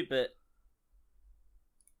want to, but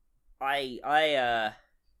I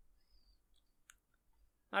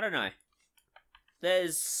don't know.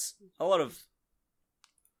 There's a lot of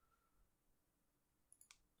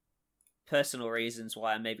personal reasons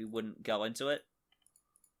why I maybe wouldn't go into it.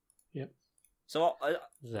 Yep. So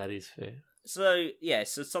that is fair. So yeah,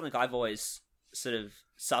 so something I've always sort of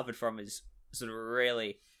suffered from is sort of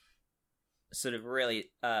really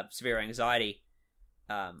severe anxiety,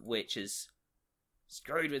 which has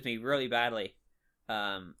screwed with me really badly.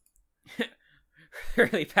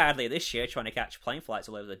 Really badly this year, trying to catch plane flights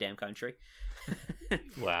all over the damn country.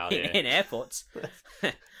 Wow, yeah. In airports.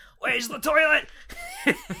 Where's the toilet?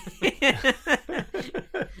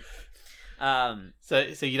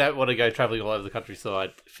 So you don't want to go travelling all over the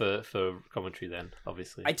countryside for commentary then,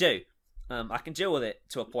 obviously. I do. I can deal with it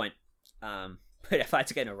to a point. But if I had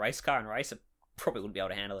to get in a race car and race, I probably wouldn't be able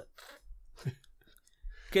to handle it.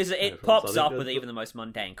 Because it pops up with even the most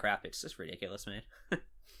mundane crap. It's just ridiculous, man.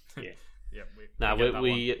 Yeah. Yeah,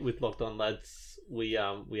 we with Locked On Lads, we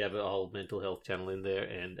have a whole mental health channel in there,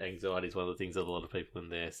 and anxiety is one of the things that a lot of people in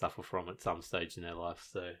there suffer from at some stage in their life.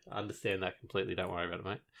 So I understand that completely. Don't worry about it,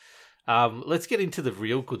 mate. Let's get into the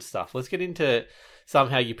real good stuff. Let's get into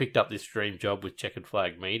somehow you picked up this dream job with Checkered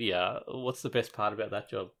Flag Media. What's the best part about that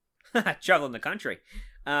job? Traveling the country,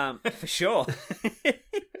 for sure.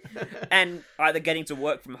 And either getting to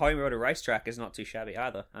work from home or at a racetrack is not too shabby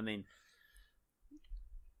either. I mean,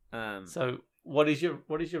 so what is your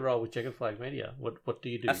role with Checkered Flag Media? What do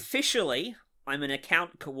you do? Officially, I'm an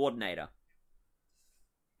account coordinator.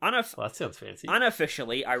 Well, that sounds fancy.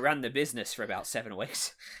 Unofficially, I ran the business for about 7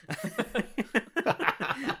 weeks.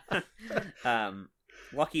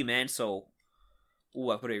 Lockie Mansell. Ooh,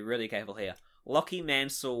 I've got to be really careful here. Lockie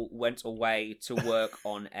Mansell went away to work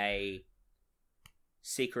on a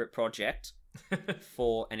secret project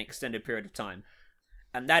for an extended period of time.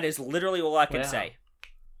 And that is literally all I can say.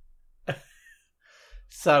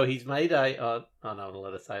 So he's made a... oh, no, I'm not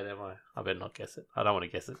allowed to say it, am I? I better not guess it. I don't want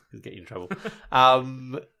to guess it. It'll get you in trouble.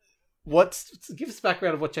 Give us a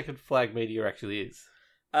background of what Checkered Flag Media actually is.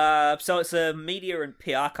 So it's a media and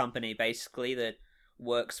PR company, basically, that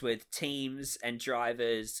works with teams and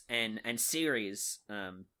drivers and series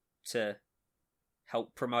to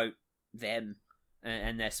help promote them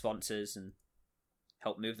and their sponsors and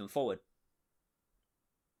help move them forward.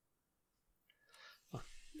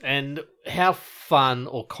 And how fun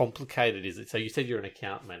or complicated is it? So you said you're an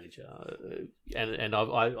account manager, and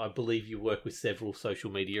I believe you work with several social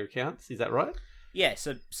media accounts. Is that right? Yeah.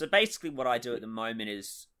 So basically, what I do at the moment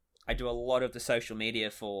is I do a lot of the social media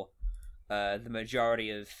for the majority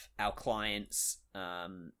of our clients,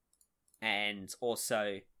 and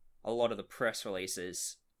also a lot of the press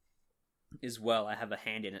releases as well. I have a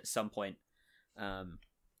hand in at some point.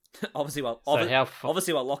 Obviously, while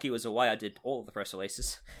Lockie was away, I did all of the press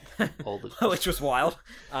releases, which was wild.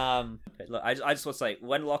 But look, I just want to say,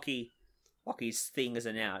 when Lockie's thing is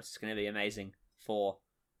announced, it's going to be amazing for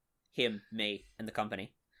him, me, and the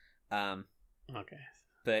company. Okay,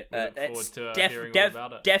 but it's hearing all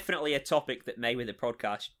about it. Definitely a topic that maybe the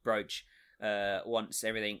podcast broach once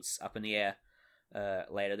everything's up in the air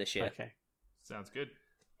later this year. Okay, sounds good.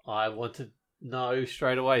 I want to know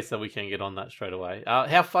straight away so we can get on that straight away.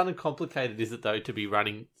 How fun and complicated is it, though, to be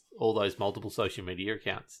running all those multiple social media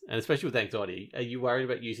accounts? And especially with anxiety, are you worried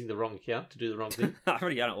about using the wrong account to do the wrong thing? I've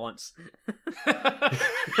already done it once.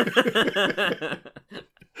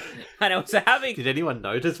 And I was having... Did anyone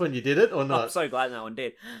notice when you did it or not? I'm so glad no one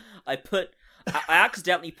did. I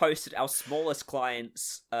accidentally posted our smallest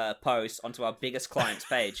client's post onto our biggest client's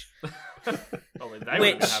page. Well, they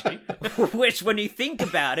weren't happy. Which, when you think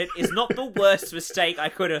about it, is not the worst mistake I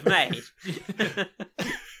could have made.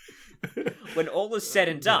 When all is said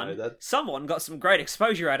and done, someone got some great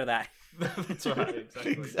exposure out of that. That's right,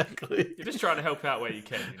 exactly. You're just trying to help out where you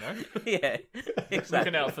can, you know? Yeah,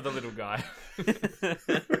 exactly. Looking out for the little guy.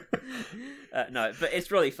 No, but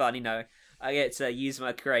it's really fun, you know. I get to use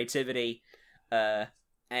my creativity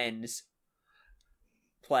and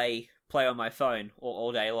play on my phone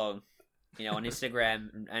all day long. on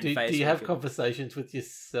Instagram and do Facebook. you have conversations with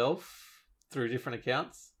yourself through different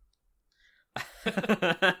accounts?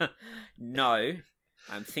 No,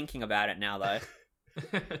 I'm thinking about it now though.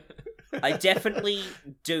 I definitely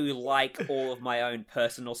do like all of my own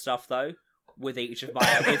personal stuff though, with each of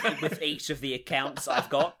with each of the accounts I've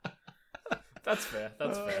got. That's fair.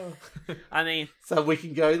 That's fair. I mean, so we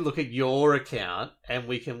can go look at your account and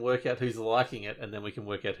we can work out who's liking it, and then we can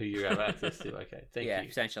work out who you have access to. Okay, thank you. Yeah,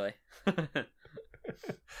 potentially.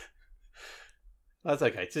 That's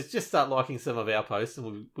okay. Just start liking some of our posts, and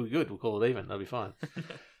we'll be good. We'll call it even. That'll be fine.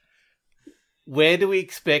 Where do we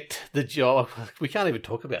expect the job? We can't even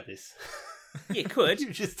talk about this. You could.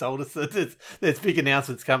 You just told us that there's big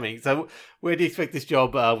announcements coming. So where do you expect this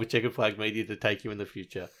job with Checkered Flag Media to take you in the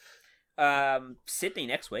future? Sydney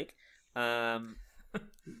next week. That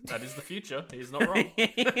is the future. He's not wrong.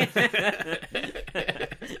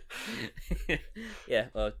 Yeah,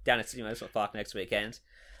 well, down at Sydney Motorsport Park next weekend.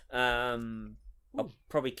 I'll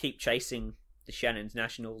probably keep chasing the Shannon's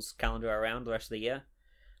Nationals calendar around the rest of the year.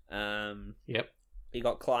 Yep. You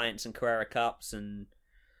got clients and Carrera Cups, and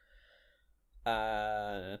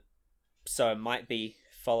so I might be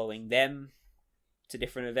following them to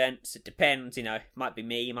different events. It depends, might be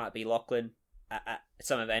me, might be Lachlan at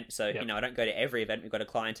some event. So, Yep. I don't go to every event we've got a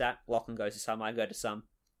client at. Lachlan goes to some, I go to some.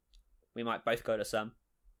 We might both go to some.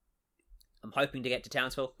 I'm hoping to get to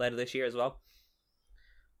Townsville later this year as well.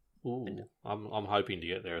 Ooh, I'm hoping to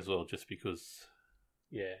get there as well, just because.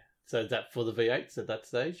 Yeah. So is that for the V8s at that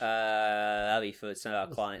stage? That'll be for some of our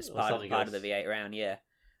clients, or part something of the else. V8 round, yeah.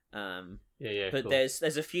 Yeah. But cool. there's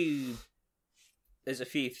a few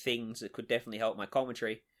things that could definitely help my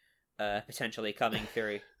commentary, potentially coming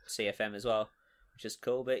through CFM as well, which is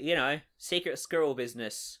cool. But secret squirrel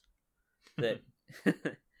business that,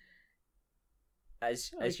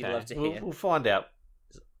 as you love to hear. We'll find out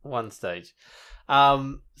one stage.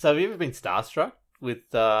 So have you ever been starstruck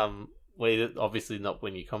with obviously not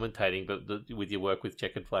when you're commentating, but with your work with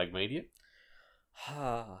Checkered Flag Media?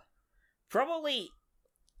 Probably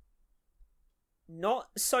not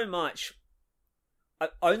so much.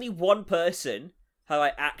 Only one person have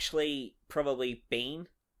I actually probably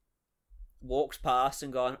walked past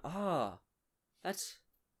and gone, that's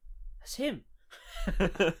him.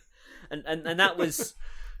 and that was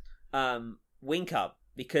Wink Up,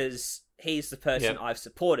 because he's the person I've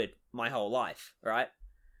supported my whole life, right?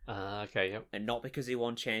 Okay, yep. And not because he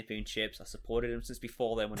won championships. I supported him since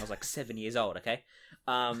before then, when I was like 7 years old, okay?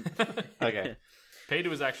 Okay. Peter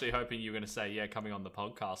was actually hoping you were going to say, coming on the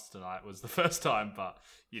podcast tonight was the first time, but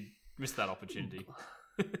you missed that opportunity.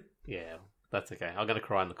 Yeah, that's okay. I'm going to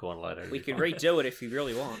cry in the corner later. We can redo it if you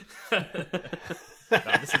really want. No,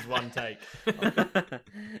 this is one take.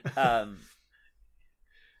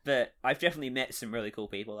 But I've definitely met some really cool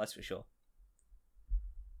people, that's for sure.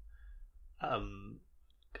 I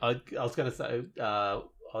was going to say, I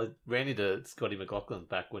ran into Scotty McLaughlin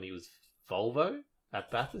back when he was Volvo at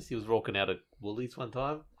Bathurst. He was walking out at Woolies one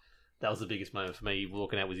time. That was the biggest moment for me.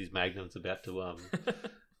 Walking out with his Magnums about to it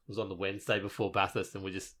was on the Wednesday before Bathurst, and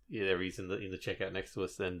we just there he's in the checkout next to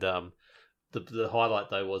us. And the highlight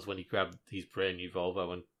though was when he grabbed his brand new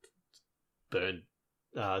Volvo and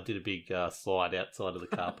did a big slide outside of the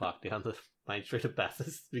car park down the main street of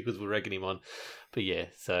Bathurst because we're regging him on. But yeah,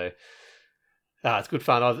 so it's good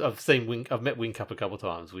fun. I've met Wink Up a couple of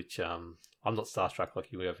times, which I'm not starstruck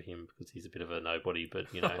like you were over him because he's a bit of a nobody, but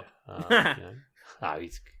he's a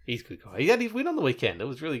good guy. He had his win on the weekend. It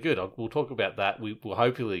was really good. We'll talk about that. We're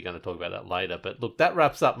hopefully going to talk about that later. But look, that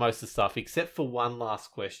wraps up most of the stuff except for one last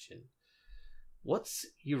question. What's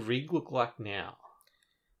your rig look like now?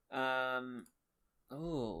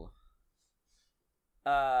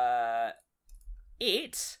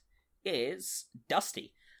 It is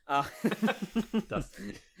dusty.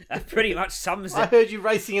 Dusty. That pretty much sums it. I heard you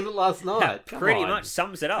racing in it last night. That pretty much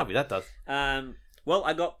sums it up. Tell me that does. Well,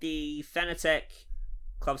 I got the Fanatec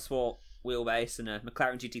Club Sport wheelbase and a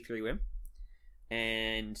McLaren GT3 rim,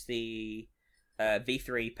 and the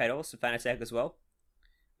V3 pedals for Fanatec as well.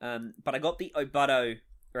 But I got the Obuto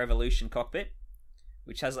Revolution cockpit,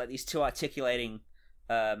 which has like these two articulating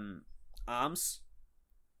arms,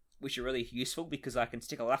 which are really useful because I can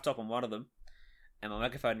stick a laptop on one of them and my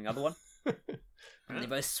microphone on the other one. And they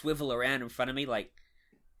both swivel around in front of me like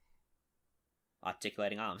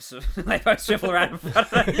articulating arms. They both swivel around in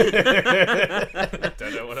front of me.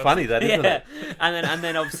 Don't know what Funny that, isn't it? And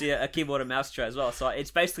then obviously a keyboard and mouse tray as well. So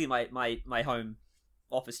it's basically my home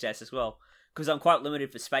office desk as well. Because I'm quite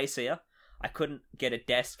limited for space here. I couldn't get a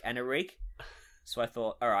desk and a rig. So I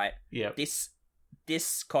thought, alright,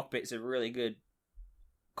 this cockpit is a really good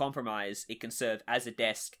compromise. It can serve as a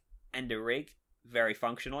desk and a rig very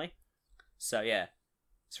functionally. So yeah,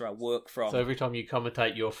 it's where I work from. So every time you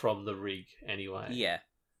commentate, you're from the rig anyway. Yeah,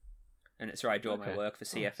 and it's where I do all my Okay. work for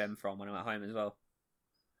CFM from when I'm at home as well.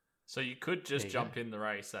 So you could just There you jump go. in the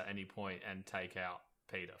race at any point and take out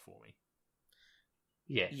Peter for me.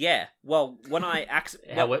 Yeah. Yeah, well, when I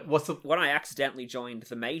What's the? when I accidentally joined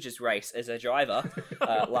the Majors race as a driver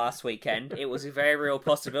last weekend, it was a very real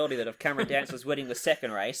possibility that if Cameron Dance was winning the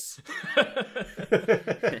second race,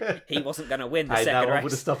 he wasn't going to win the Hey, second no one race.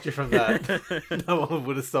 would have stopped you from that. No one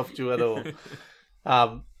would have stopped you at all.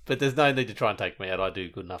 But there's no need to try and take me out. I do a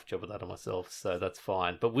good enough job of that on myself, so that's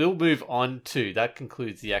fine. But we'll move on to, that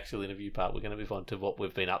concludes the actual interview part. We're going to move on to what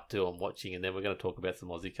we've been up to and watching, and then we're going to talk about some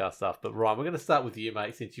Aussie car stuff. But Ryan, we're going to start with you,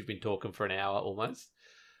 mate, since you've been talking for an hour almost.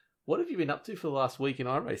 What have you been up to for the last week in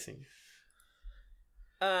iRacing?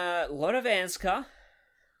 A lot of ANSCAR,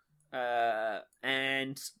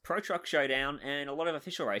 and Pro Truck Showdown, and a lot of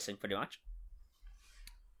official racing, pretty much.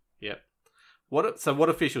 Yep. So what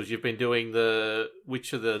officials you've been doing?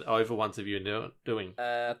 Which of the over ones have you been doing?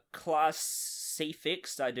 Class C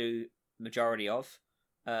fixed, I do majority of,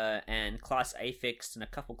 and Class A fixed, and a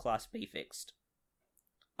couple Class B fixed.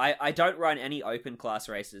 I don't run any open class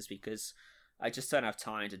races because I just don't have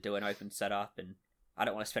time to do an open setup, and I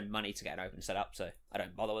don't want to spend money to get an open setup, so I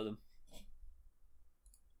don't bother with them.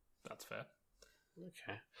 That's fair.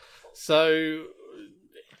 Okay. So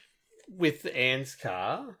with Anne's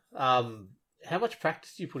car, how much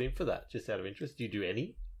practice do you put in for that? Just out of interest, do you do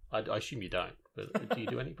any? I assume you don't, but do you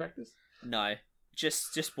do any practice? No,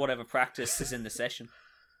 just whatever practice is in the session,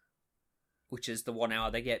 which is the 1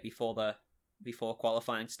 hour they get before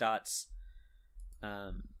qualifying starts.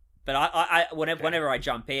 But I whenever I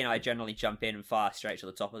jump in, I generally jump in and fire straight to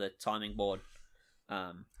the top of the timing board.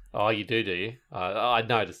 Oh, you do you? I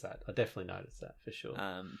noticed that. I definitely noticed that for sure.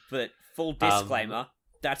 But full disclaimer,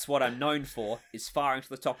 that's what I'm known for, is firing to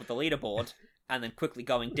the top of the leaderboard and then quickly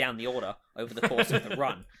going down the order over the course of the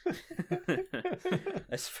run.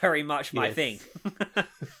 That's very much my Yes. thing.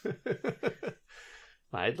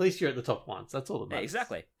 Mate, at least you're at the top once. That's all that matters.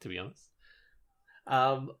 Exactly. To be honest.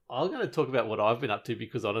 I'm going to talk about what I've been up to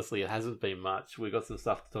because honestly it hasn't been much. We've got some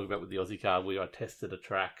stuff to talk about with the Aussie car where I tested a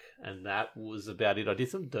track and that was about it. I did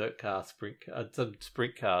some some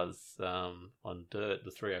sprint cars on dirt,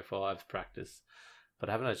 the 305 practice, but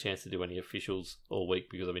I haven't had a chance to do any officials all week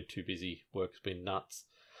because I've been too busy. Work's been nuts.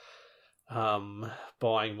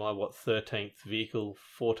 Buying my 13th vehicle,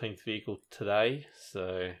 14th vehicle today,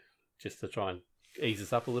 so just to try and ease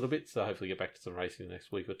us up a little bit, so hopefully get back to some racing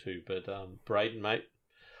next week or two. But Braden, mate,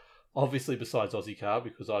 obviously besides Aussie car,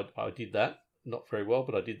 because I did that, not very well,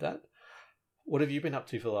 but I did that. What have you been up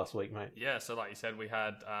to for the last week, mate? Yeah, so like you said, we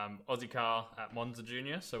had Aussie car at Monza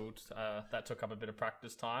Junior, so that took up a bit of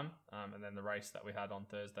practice time, and then the race that we had on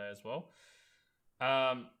Thursday as well.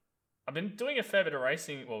 I've been doing a fair bit of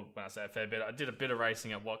racing. Well, when I say a fair bit, I did a bit of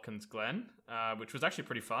racing at Watkins Glen, which was actually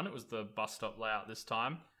pretty fun. It was the bus stop layout this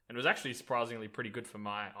time, and it was actually surprisingly pretty good for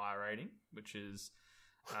my I rating, which is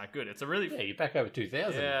good. It's a really Yeah, you're back over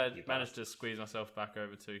 2,000. yeah, you managed to squeeze myself back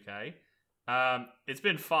over 2K. It's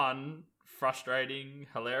been fun, frustrating,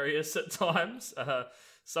 hilarious at times.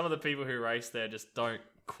 Some of the people who race there just don't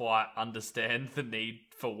quite understand the need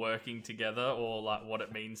for working together or like what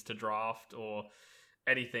it means to draft or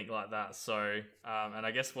anything like that. So, and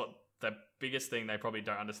I guess what the biggest thing they probably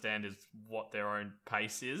don't understand is what their own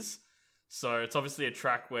pace is. So it's obviously a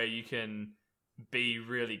track where you can be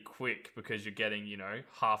really quick because you're getting,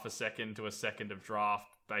 half a second to a second of draft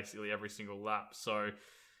basically every single lap. So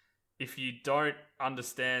if you don't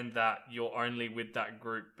understand that you're only with that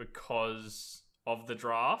group because of the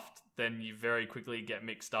draft, then you very quickly get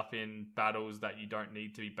mixed up in battles that you don't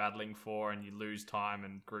need to be battling for, and you lose time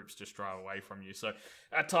and groups just drive away from you. So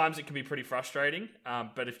at times it can be pretty frustrating,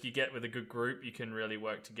 but if you get with a good group, you can really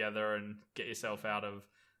work together and get yourself out of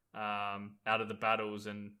the battles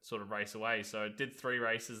and sort of race away. So I did 3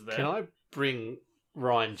 races there. Can I bring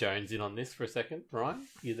Ryan Jones in on this for a second? Ryan,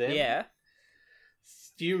 you there? Yeah.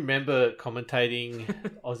 Do you remember commentating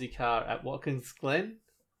Aussie car at Watkins Glen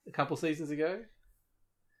a couple seasons ago?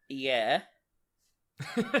 Yeah.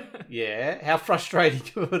 Yeah. How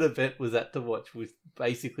frustrating of an event was that to watch with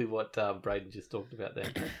basically what Braden just talked about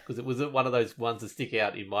there? Because it was one of those ones that stick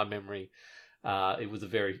out in my memory. It was a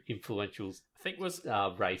very influential I think was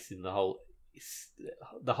race in the whole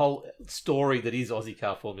story that is Aussie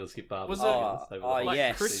car Formula Skip Bar. Was it- like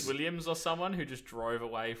yes. Chris Williams or someone who just drove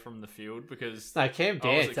away from the field because No, Cam Oh,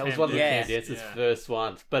 was Dance. it That was Cam one of the Cam Dance? Dance's Yeah. first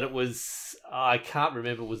ones. But it was, I can't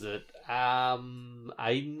remember, was it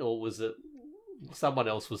Aiden or was it someone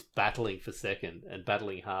else was battling for second and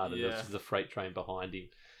battling hard and there was Yeah. just a freight train behind him.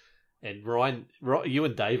 And Ryan, you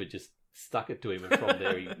and David just stuck it to him, and from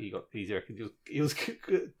there he was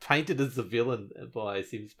painted as the villain by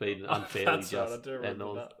SimSpeed and unfairly That's just. right, I do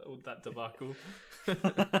remember that debacle.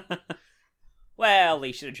 Well,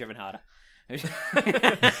 he should have driven harder.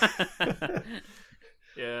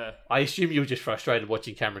 Yeah. I assume you were just frustrated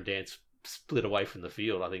watching Cameron Dance split away from the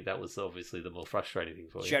field. I think that was obviously the more frustrating thing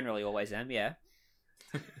for you. Generally, always am. Yeah.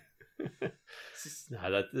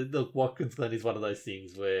 No, the Watkins Glen is one of those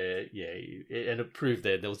things where, yeah, and it proved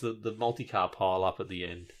there was the multi-car pile up at the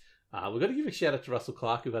end. We've got to give a shout out to Russell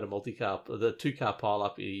Clark, who had the 2-car pile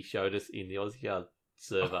up he showed us in the Aussie Car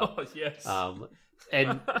server. Oh, yes.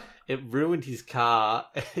 And it ruined his car.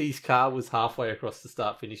 His car was halfway across the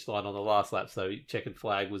start-finish line on the last lap, so checkered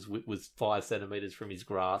flag was 5 centimetres from his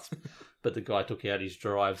grasp, but the guy took out his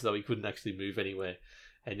drive, so he couldn't actually move anywhere.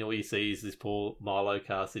 And all you see is this poor Milo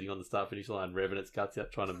car sitting on the start-finish line, revving its guts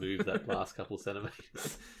out, trying to move that last couple of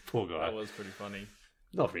centimetres. Poor guy. That was pretty funny.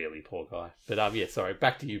 Not really, poor guy. But yeah, sorry.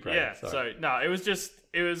 Back to you, Brandon. Yeah, sorry. so no,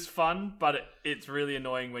 it was fun, but it's really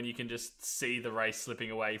annoying when you can just see the race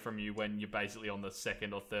slipping away from you when you're basically on the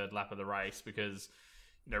second or third lap of the race, because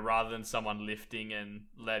rather than someone lifting and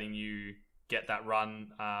letting you get that run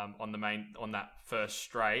on that first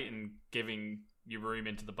straight and giving you room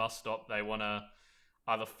into the bus stop, they want to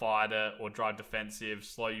either fight it or drive defensive,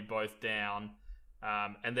 slow you both down,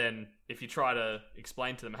 and then if you try to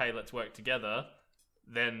explain to them, hey, let's work together,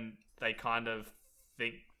 then they kind of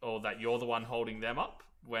think that you're the one holding them up,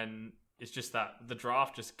 when it's just that the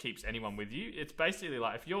draft just keeps anyone with you. It's basically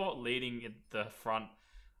like if you're leading in the front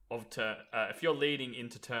of if you're leading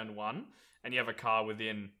into turn 1 and you have a car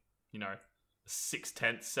within 6/10,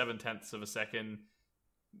 7/10 of a second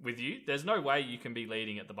with you, there's no way you can be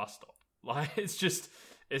leading at the bus stop. Like it's just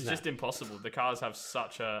impossible. The cars have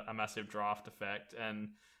such a massive draft effect, and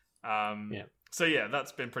so yeah,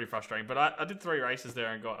 that's been pretty frustrating. But I did 3 races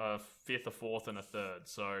there and got a 5th, a 4th, and a 3rd.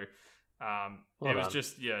 So it was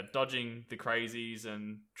just dodging the crazies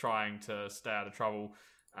and trying to stay out of trouble.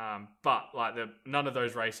 But like none of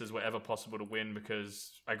those races were ever possible to win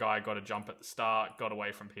because a guy got a jump at the start, got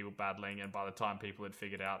away from people battling, and by the time people had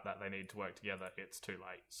figured out that they needed to work together, it's too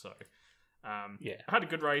late. So I had a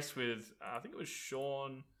good race with I think it was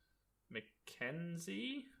Sean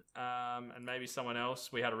McKenzie and maybe someone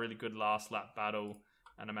else. We had a really good last lap battle,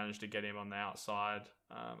 and I managed to get him on the outside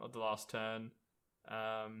of the last turn,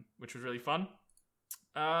 which was really fun.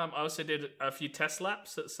 I also did a few test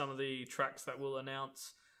laps at some of the tracks that we'll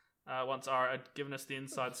announce once Ara had given us the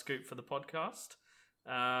inside scoop for the podcast.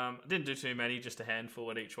 I didn't do too many, just a handful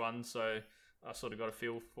at each one, so I sort of got a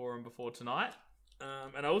feel for them before tonight.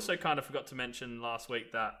 And I also kind of forgot to mention last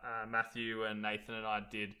week that Matthew and Nathan and I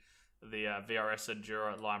did the VRS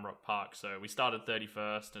Enduro at Lime Rock Park. So we started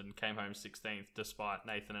 31st and came home 16th, despite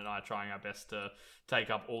Nathan and I trying our best to take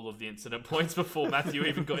up all of the incident points before Matthew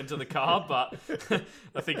even got into the car. But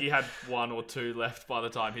I think he had 1 or 2 left by the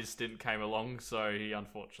time his stint came along, so he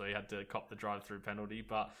unfortunately had to cop the drive-through penalty.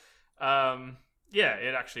 But yeah,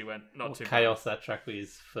 it actually went not too chaos bad. That track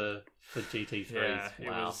is for GT3s. Yeah,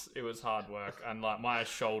 wow. It was hard work, and like my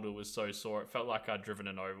shoulder was so sore. It felt like I'd driven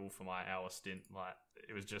an oval for my hour stint. Like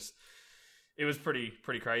it was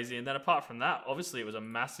pretty crazy. And then apart from that, obviously it was a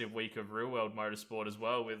massive week of real world motorsport as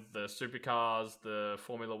well, with the supercars, the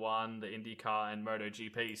Formula One, the IndyCar, and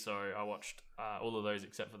MotoGP. So I watched all of those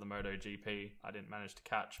except for the MotoGP. I didn't manage to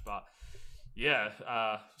catch, but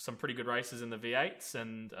yeah, some pretty good races in the V8s,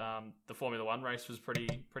 and the Formula One race was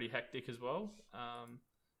pretty hectic as well.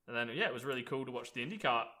 And then yeah, it was really cool to watch the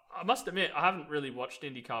IndyCar. I must admit, I haven't really watched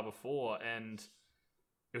IndyCar before, and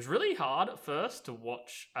it was really hard at first to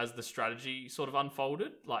watch as the strategy sort of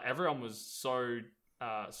unfolded. Like everyone was so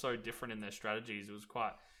different in their strategies. It was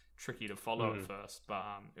quite tricky to follow at first, but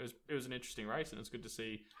it was an interesting race, and it was good to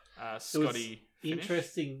see Scotty finish.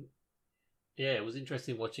 Interesting. Yeah, it was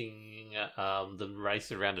interesting watching the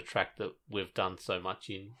race around a track that we've done so much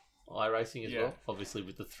in iRacing as well. Obviously,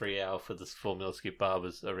 with the 3 hour for this Formula Skip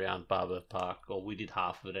Barbers around Barber Park, or we did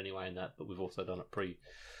half of it anyway in that, but we've also done it pre.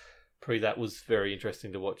 That was very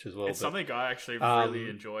interesting to watch as well. It's something I actually really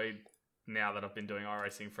enjoyed now that I've been doing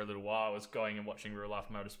iRacing for a little while. I was going and watching real life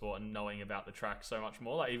motorsport and knowing about the track so much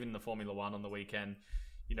more. Like even the Formula One on the weekend,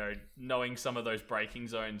 knowing some of those braking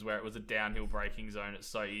zones where it was a downhill braking zone, it's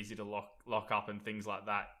so easy to lock up and things like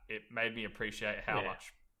that. It made me appreciate how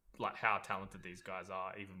much, like how talented these guys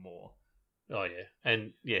are even more. Oh yeah,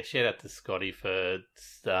 and yeah, shout out to Scotty for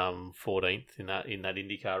 14th in that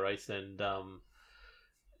IndyCar race, and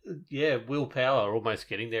Will Power almost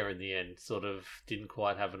getting there in the end. Sort of didn't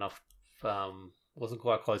quite have enough. Wasn't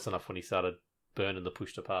quite close enough when he started burning the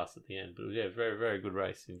push to pass at the end. But yeah, very, very good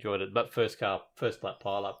race. Enjoyed it. But first lap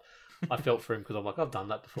pile up, I felt for him because I'm like, I've done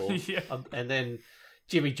that before. Yeah. And then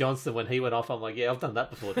Jimmy Johnson, when he went off, I'm like, yeah, I've done that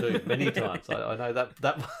before too, many times. I know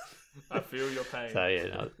that one. I feel your pain. So yeah,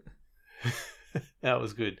 no. That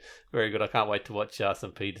was good. Very good. I can't wait to watch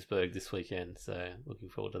St. Petersburg this weekend. So looking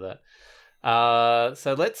forward to that.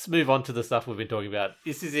 So let's move on to the stuff we've been talking about.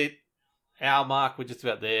 This is it. Our mark, we're just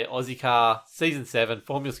about there. Aussie Car, Season 7,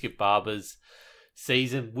 Formula Skip Barbers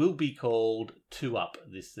season will be called 2 Up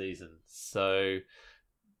this season. So,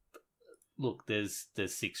 look, there's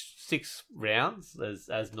six rounds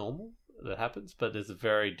as normal that happens, but there's a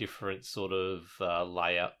very different sort of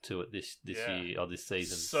layout to it this year or this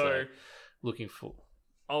season. So looking for...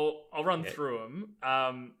 I'll run through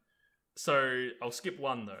them. So I'll skip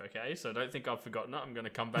one though, okay? So don't think I've forgotten it. I'm going to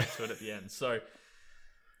come back to it at the end. So...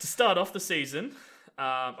 to start off the season,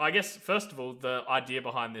 I guess, first of all, the idea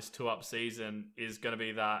behind this 2-up season is going to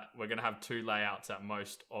be that we're going to have 2 layouts at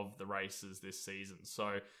most of the races this season.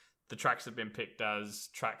 So the tracks have been picked as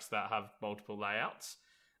tracks that have multiple layouts.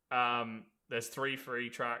 There's 3 free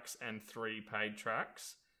tracks and 3 paid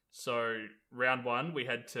tracks. So round 1, we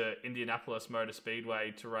head to Indianapolis Motor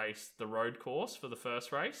Speedway to race the road course for the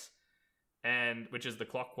first race, which is the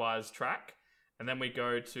clockwise track. And then we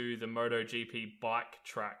go to the MotoGP bike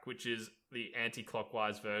track, which is the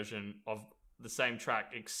anti-clockwise version of the same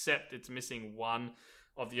track, except it's missing one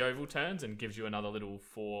of the oval turns and gives you another little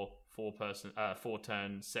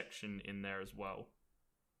four-turn section in there as well.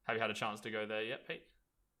 Have you had a chance to go there yet, Pete?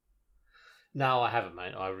 No, I haven't,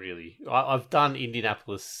 mate. I've done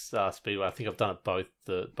Indianapolis Speedway. I think I've done it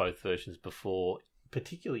both versions before,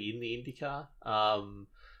 particularly in the IndyCar.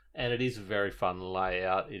 And it is a very fun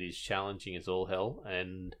layout. It is challenging as all hell,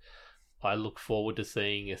 and I look forward to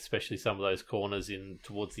seeing, especially some of those corners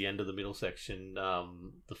towards the end of the middle section.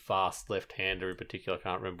 The fast left-hander in particular, I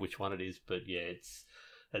can't remember which one it is, but yeah, it's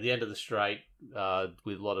at the end of the straight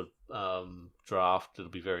with a lot of draft.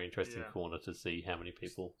 It'll be a very interesting corner to see how many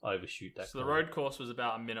people overshoot that. So corner. The road course was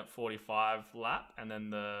about 1:45 lap, and then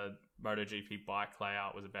the MotoGP bike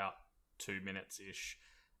layout was about 2 minutes-ish.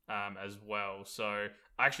 As well. So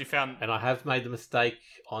I actually found... And I have made the mistake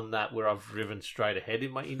on that where I've driven straight ahead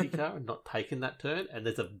in my IndyCar and not taken that turn, and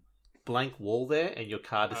there's a blank wall there and your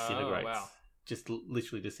car disintegrates. Oh, wow. Just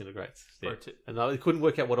literally disintegrates. Yeah. Pro-tip. And I couldn't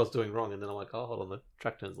work out what I was doing wrong, and then I'm like, oh, hold on, the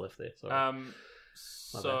track turns left there. Sorry.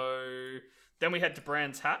 So then we head to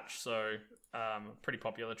Brands Hatch, so pretty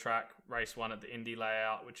popular track. Race 1 at the Indy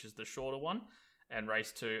layout, which is the shorter one. And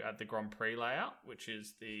race 2 at the Grand Prix layout, which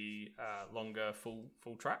is the longer full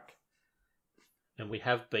track. And we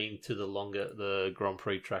have been to the Grand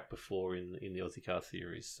Prix track before in the Aussie Car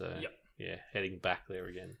Series. So yeah, heading back there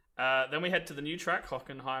again. Then we head to the new track,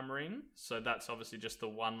 Hockenheimring. So that's obviously just the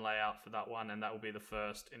one layout for that one, and that will be the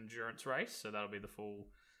first endurance race. So that'll be the full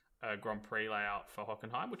Grand Prix layout for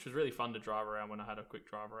Hockenheim, which was really fun to drive around when I had a quick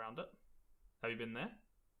drive around it. Have you been there?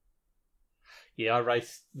 Yeah, I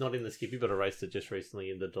raced, not in the Skippy, but I raced it just recently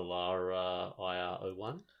in the Dallara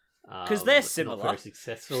IR01. Because they're similar. Not very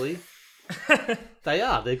successfully. They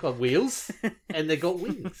are. They've got wheels and they've got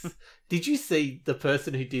wings. Did you see the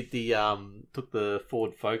person who did took the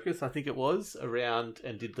Ford Focus, I think it was, around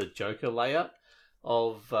and did the Joker layout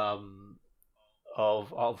of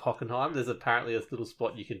Hockenheim? There's apparently a little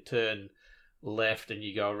spot you can turn left and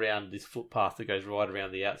you go around this footpath that goes right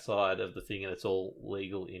around the outside of the thing, and it's all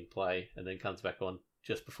legal in play, and then comes back on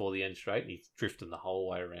just before the end straight, and he's drifting the whole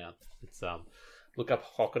way around. It's look up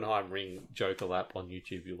Hockenheimring Joker lap on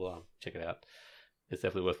YouTube. You'll check it out. It's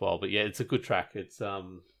definitely worthwhile. But yeah, it's a good track. It's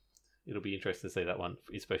it'll be interesting to see that one,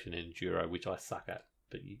 especially in enduro, which I suck at.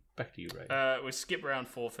 But back to you, Ray. We'll skip round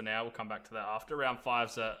 4 for now. We'll come back to that after. Round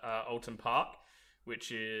 5's at Alton Park,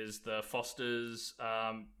 which is the Fosters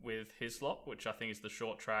with Hislop, which I think is the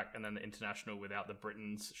short track, and then the International without the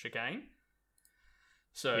Britain's chicane.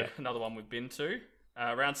 So another one we've been to.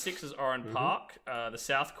 Round 6 is Oran Park, the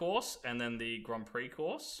South course, and then the Grand Prix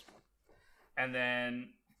course. And then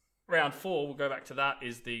round 4, we'll go back to that,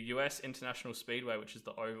 is the US International Speedway, which is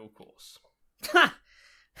the oval course.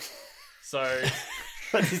 So...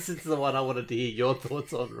 This is the one I wanted to hear your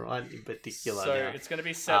thoughts on, Ryan, in particular. So it's going to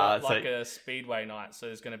be set up like a speedway night. So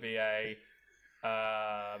there's going to be a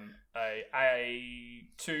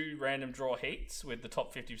 2 random draw heats with the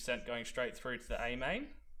top 50% going straight through to the A main,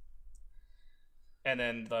 and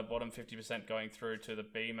then the bottom 50% going through to the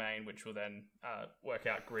B main, which will then work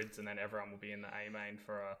out grids, and then everyone will be in the A main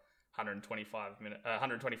for a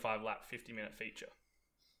 125 lap, 50-minute feature.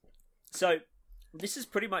 So this is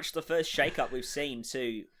pretty much the first shake-up we've seen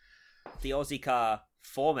to the Aussie Car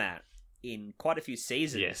format in quite a few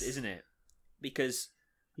seasons, isn't it? because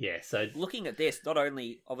So looking at this, not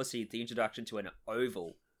only obviously the introduction to an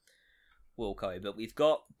oval Wilco, but we've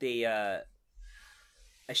got the a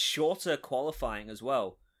shorter qualifying as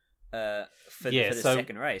well for the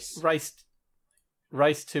second race.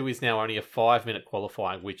 Race 2 is now only a 5-minute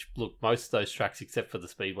qualifying, which, look, most of those tracks, except for the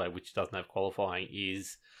Speedway, which doesn't have qualifying,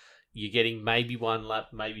 is you're getting maybe 1 lap,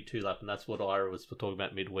 maybe 2 lap, and that's what Ira was talking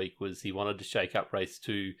about midweek, was he wanted to shake up Race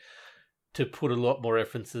 2 to put a lot more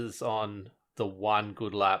emphasis on the 1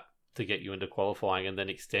 good lap to get you into qualifying, and then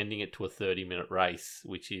extending it to a 30-minute race,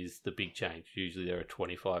 which is the big change. Usually they're a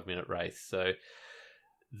 25-minute race. So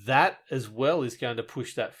that as well is going to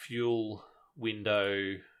push that fuel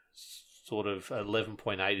window. Sort of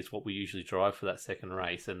 11.8 is what we usually drive for that second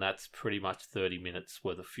race, and that's pretty much 30 minutes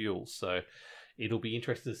worth of fuel. So it'll be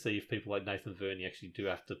interesting to see if people like Nathan Verney actually do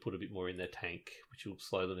have to put a bit more in their tank, which will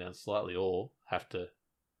slow them down slightly, or have to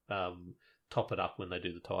top it up when they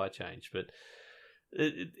do the tyre change. But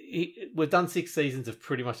we've done 6 seasons of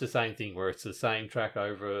pretty much the same thing, where it's the same track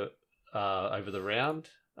over the round.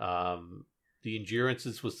 The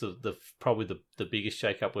Endurances was probably the biggest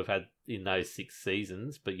shake-up we've had in those 6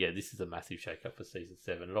 seasons. But yeah, this is a massive shake-up for Season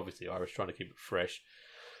 7. And obviously Ira's trying to keep it fresh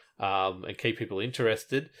and keep people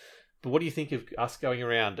interested. But what do you think of us going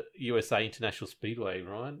around USA International Speedway,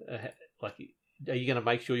 Ryan? Are you going to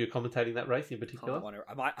make sure you're commentating that race in particular?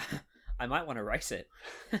 I might want to race it.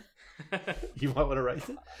 You might want to race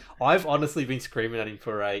it? I've honestly been screaming at him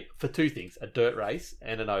for 2 things, a dirt race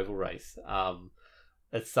and an oval race.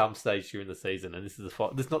 At some stage during the season, and this is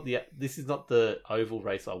not the oval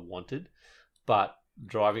race I wanted, but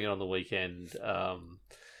driving it on the weekend,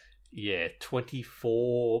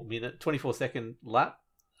 24 second lap.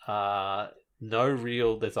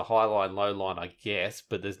 There's a high line, low line, I guess,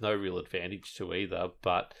 but there's no real advantage to either.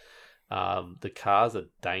 But the cars are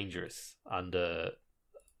dangerous under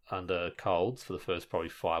colds for the first probably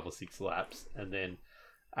 5 or 6 laps, and then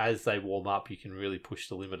as they warm up, you can really push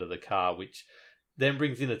the limit of the car, which then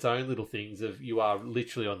brings in its own little things of you are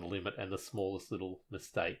literally on the limit, and the smallest little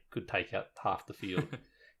mistake could take out half the field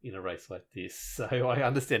in a race like this. So I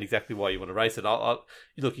understand exactly why you want to race it.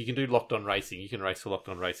 Look, you can do Locked On Racing. You can race for Locked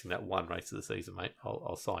On Racing that 1 race of the season, mate.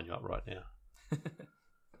 I'll sign you up right now.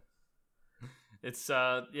 It's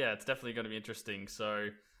definitely going to be interesting. So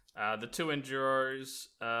the 2 Enduros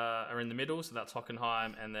are in the middle, so that's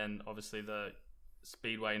Hockenheim, and then obviously the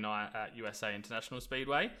Speedway night at USA International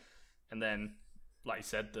Speedway, and then, like you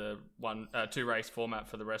said, the 2 race format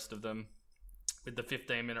for the rest of them, with the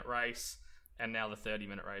 15-minute race and now the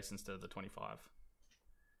 30-minute race instead of the 25.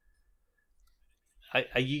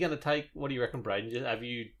 Are you going to take? What do you reckon, Braden? Have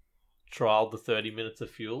you trialled the 30 minutes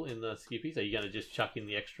of fuel in the skippies? Are you going to just chuck in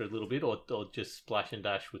the extra little bit, or just splash and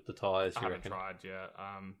dash with the tyres? I haven't tried yet,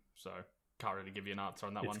 so can't really give you an answer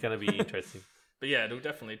on that one. It's going to be interesting. But yeah, it'll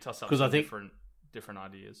definitely toss up some different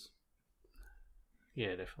ideas.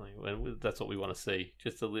 Yeah, definitely. Well, that's what we want to see.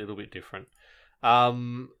 Just a little bit different.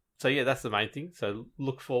 So yeah, that's the main thing. So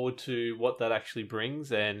look forward to what that actually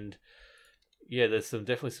brings. And yeah, there's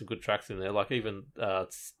definitely some good tracks in there. Like even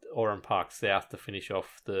Oran Park South to finish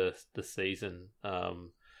off the season.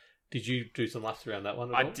 Did you do some laps around that one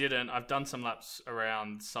at all? I didn't. I've done some laps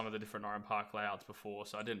around some of the different Oran Park layouts before,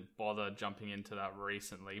 so I didn't bother jumping into that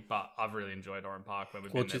recently. But I've really enjoyed Oran Park where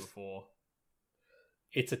we've been there before.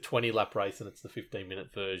 It's a 20-lap race and it's the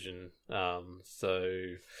 15-minute version. So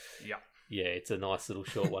yeah, it's a nice little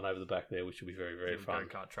short one over the back there, which will be very, very fun.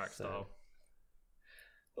 Go-kart track style.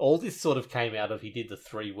 All this sort of came out of, he did the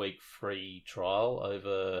 3-week free trial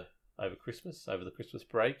over Christmas, over the Christmas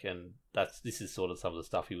break, and this is sort of some of the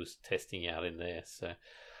stuff he was testing out in there. So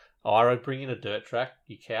Ira, bring in a dirt track,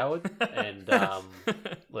 you coward, and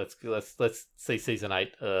let's see season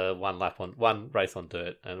 8, one race on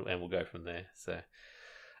dirt, and we'll go from there. So,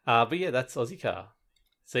 but yeah, that's Aussie Car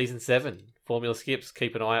season 7 Formula Skips.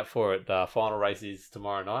 Keep an eye out for it. Final race is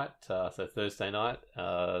tomorrow night, so Thursday night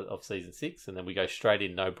of season 6, and then we go straight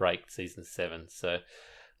in, no break, season 7. So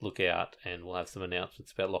look out, and we'll have some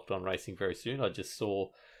announcements about Locked On Racing very soon. I just saw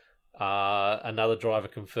another driver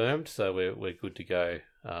confirmed, so we're good to go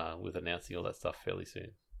with announcing all that stuff fairly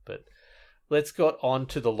soon. But let's get on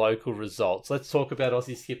to the local results. Let's talk about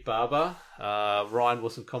Aussie Skip Barber. Ryan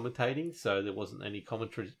wasn't commentating, so there wasn't any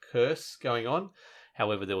commentary curse going on.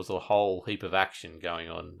 However, there was a whole heap of action going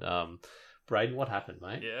on. Braden, what happened,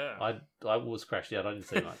 mate? Yeah. I was crashed out. I didn't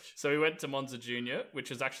see much. So we went to Monza Junior, which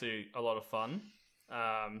is actually a lot of fun.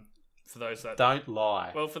 For those that don't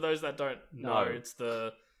lie. Well, for those that don't know, it's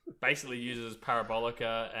the basically uses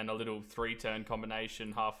Parabolica and a little 3-turn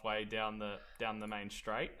combination halfway down the main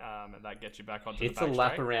straight, and that gets you back onto the back It's a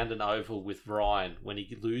lap straight. around an oval with Ryan when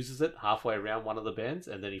he loses it halfway around one of the bends,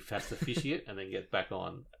 and then he has to fishy it and then get back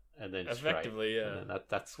on and then Effectively, straight. yeah. And then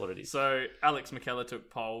that's what it is. So Alex McKellar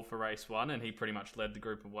took pole for race 1, and he pretty much led the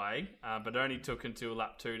group away, but it only took until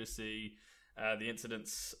lap 2 to see the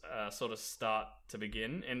incidents sort of start to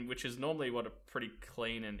begin, and which is normally what a pretty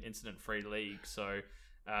clean and incident-free league. So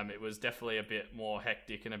it was definitely a bit more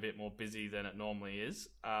hectic and a bit more busy than it normally is.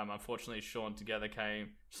 Unfortunately, Sean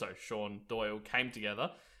Doyle came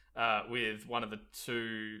together with one of the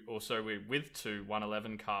two, with two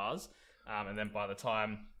 111 cars, and then by the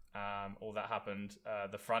time all that happened,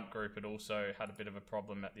 the front group had also had a bit of a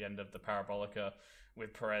problem at the end of the Parabolica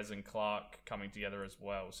with Perez and Clark coming together as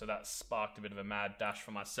well. So that sparked a bit of a mad dash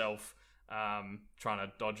for myself, trying to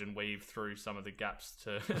dodge and weave through some of the gaps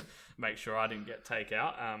to make sure I didn't get take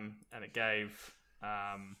out. And it gave,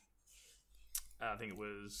 I think it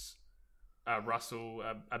was Russell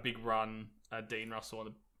a big run, Dean Russell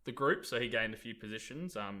on the group. So he gained a few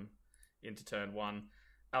positions into turn 1.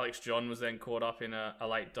 Alex John was then caught up in a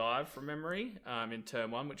late dive from memory in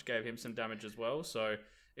turn 1, which gave him some damage as well. So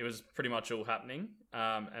it was pretty much all happening.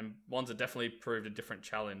 And Monza definitely proved a different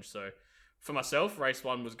challenge. So for myself, race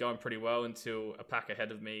 1 was going pretty well until a pack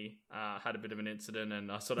ahead of me had a bit of an incident, and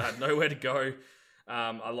I sort of had nowhere to go.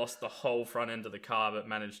 I lost the whole front end of the car, but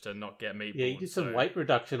managed to not get meatballs. Yeah, you did some weight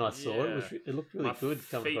reduction, I saw. Yeah. It looked really good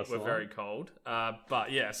coming across My feet the were very cold.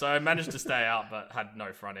 But yeah, so I managed to stay out, but had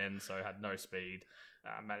no front end, so had no speed.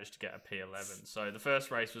 Managed to get a P11. So the first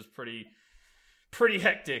race was pretty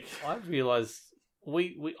hectic. I realised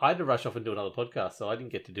I had to rush off and do another podcast, so I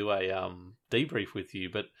didn't get to do a debrief with you,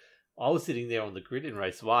 but I was sitting there on the grid in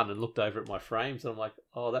race 1 and looked over at my frames, and I'm like,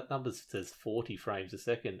 oh, that number says 40 frames a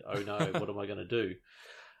second. Oh no, what am I going to do?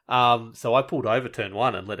 So I pulled over turn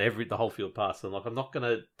 1 and let the whole field pass. I'm like, I'm not going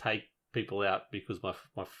to take people out because my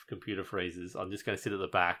computer freezes. I'm just going to sit at the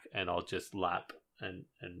back and I'll just lap and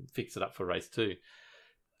fix it up for race 2.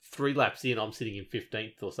 3 laps in, I'm sitting in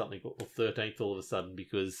 15th or something, or 13th all of a sudden,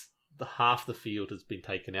 because half the field has been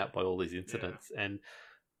taken out by all these incidents. Yeah. And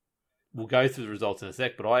we'll go through the results in a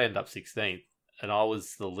sec, but I end up 16th, and I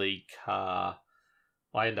was the lead car.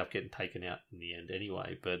 I end up getting taken out in the end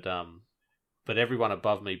anyway, but everyone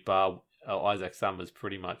above me, bar Isaac Summers,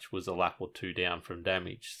 pretty much was a lap or 2 down from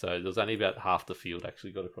damage. So there was only about half the field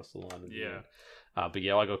actually got across the line. But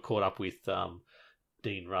yeah, I got caught up with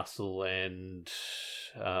Dean Russell and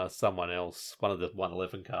someone else. One of the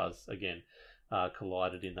 111 cars again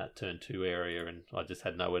collided in that turn 2 area, and I just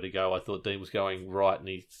had nowhere to go. I thought Dean was going right, and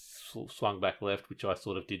he swung back left, which I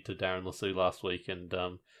sort of did to Darren Lasue last week. And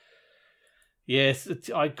yes,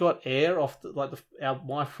 I got air off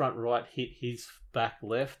my front right hit his back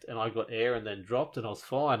left, and I got air and then dropped, and I was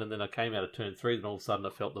fine. And then I came out of turn 3, and all of a sudden I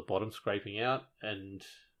felt the bottom scraping out, and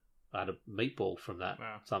I had a meatball from that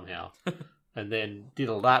somehow. And then did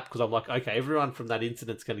a lap, because I'm like, okay, everyone from that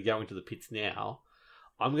incident's going to go into the pits now.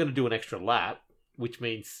 I'm going to do an extra lap, which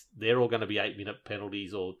means they're all going to be 8-minute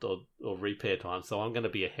penalties or repair time. So I'm going to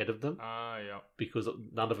be ahead of them. Because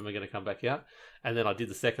none of them are going to come back out. And then I did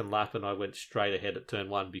the second lap, and I went straight ahead at turn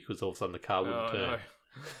 1 because all of a sudden the car wouldn't turn. No.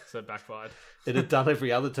 So it backfired. It had done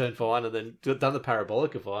every other turn fine, and then done the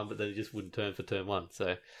Parabolica fine, but then it just wouldn't turn for turn 1.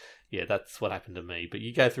 So yeah, that's what happened to me. But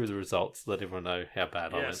you go through the results, let everyone know how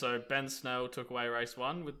bad I went. Yeah, so Ben Snell took away race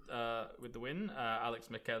 1 with the win. Alex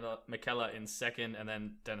McKellar in second, and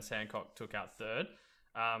then Dennis Hancock took out third.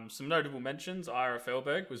 Some notable mentions. Ira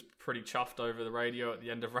Felberg was pretty chuffed over the radio at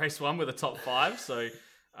the end of race 1 with a top 5, so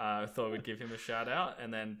I thought we'd give him a shout out.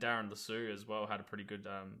 And then Darren Lasue as well had a pretty good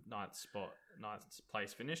ninth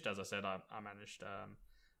place finished. As I said, I managed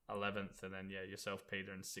 11th, and then yourself,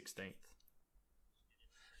 Peter, in 16th.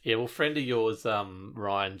 Yeah, well, friend of yours,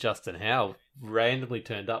 Ryan, Justin Howe, randomly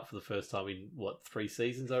turned up for the first time in, 3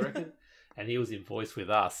 seasons, I reckon? And he was in voice with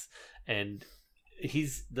us. And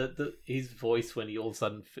his voice when he all of a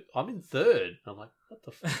sudden, I'm in third. I'm like, what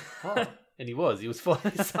the fuck? And he was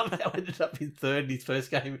fine. Somehow ended up in third in his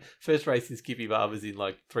first race in Skippy Barbers in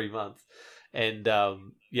 3 months. And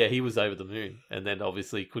he was over the moon. And then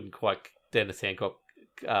obviously couldn't quite, Dennis Hancock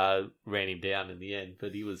ran him down in the end,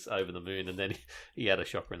 but he was over the moon, and then he had a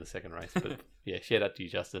shocker in the second race. But yeah, shout out to you,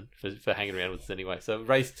 Justin, for hanging around with us anyway. So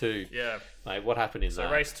race 2, mate, what happened in that?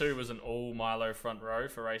 So race 2 was an all Milo front row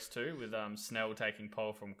for race 2 with Snell taking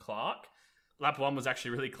pole from Clark. Lap 1 was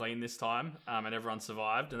actually really clean this time, and everyone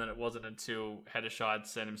survived. And then it wasn't until Hederscheid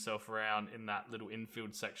sent himself around in that little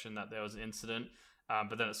infield section that there was an incident.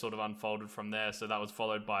 But then it sort of unfolded from there. So that was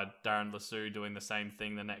followed by Darren Lasue doing the same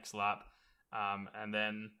thing the next lap. And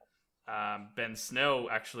then Ben Snell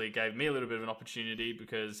actually gave me a little bit of an opportunity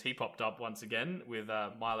because he popped up once again with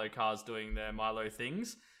Milo cars doing their Milo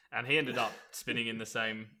things, and he ended up spinning in the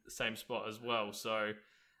same spot as well. So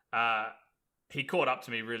he caught up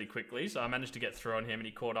to me really quickly, so I managed to get through on him, and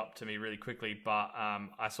he caught up to me really quickly, but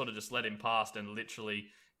I sort of just let him past and literally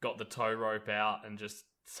got the tow rope out and just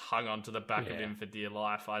hung onto the back of him for dear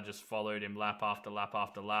life. I just followed him lap after lap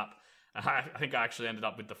after lap. I think I actually ended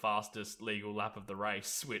up with the fastest legal lap of the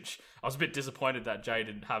race, which I was a bit disappointed that Jay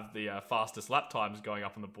didn't have the fastest lap times going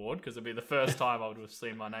up on the board, because it'd be the first time I would have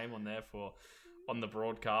seen my name on there on the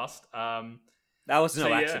broadcast. That was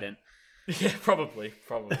no accident. Yeah, probably.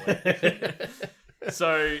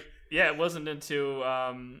 So, yeah, it wasn't until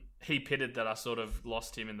he pitted that I sort of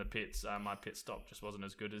lost him in the pits. My pit stop just wasn't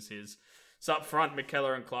as good as his. So up front,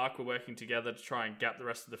 McKellar and Clark were working together to try and gap the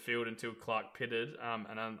rest of the field until Clark pitted.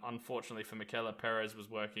 And unfortunately for McKellar, Perez was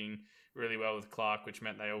working really well with Clark, which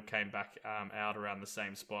meant they all came back out around the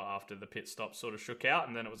same spot after the pit stop sort of shook out.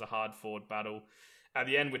 And then it was a hard-fought battle at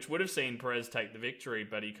the end, which would have seen Perez take the victory,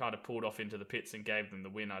 but he kind of pulled off into the pits and gave them the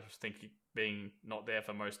win. I just think he, being not there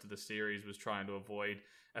for most of the series, was trying to avoid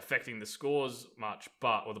affecting the scores much,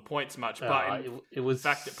 or the points much. But in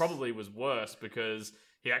fact, it probably was worse because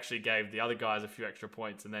he actually gave the other guys a few extra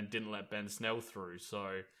points and then didn't let Ben Snell through.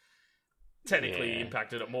 So technically, he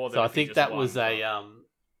impacted it more than. So I think that was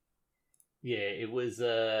it was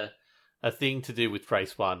a thing to do with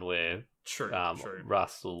race one where true.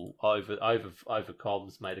 Russell over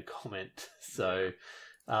comms made a comment. So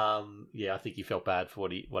I think he felt bad for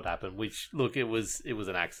what happened. Which, look, it was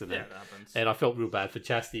an accident. Yeah, it happens. And I felt real bad for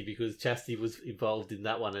Chastity because Chastity was involved in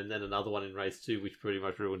that one, and then another one in race 2, which pretty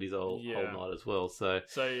much ruined his whole night as well. So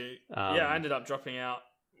I ended up dropping out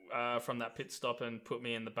from that pit stop and put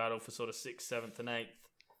me in the battle for sort of 6th, 7th, and 8th.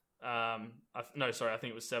 I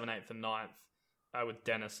think it was 7th, 8th, and 9th with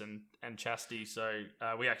Dennis and Chastity. So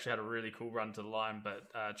we actually had a really cool run to the line,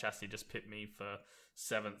 but Chastity just pipped me for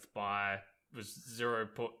 7th by. Was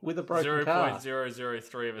with a broken car.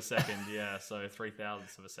 0.003 of a second, so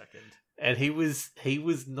 0.003 of a second. And he was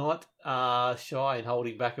not shy in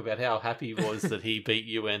holding back about how happy he was that he beat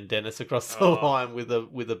you and Dennis across the line with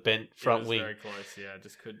a bent front wing. Very close,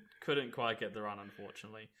 just couldn't quite get the run,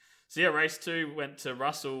 unfortunately. So race 2 went to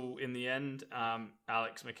Russell in the end.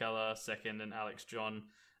 Alex McKellar 2nd and Alex John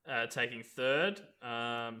taking 3rd.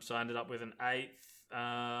 So I ended up with an 8th,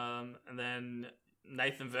 and then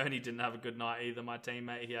Nathan Verney didn't have a good night either, my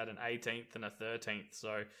teammate. He had an 18th and a 13th,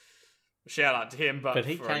 so shout out to him, but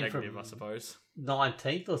he for came a negative, I suppose.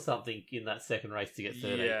 19th or something in that second race to get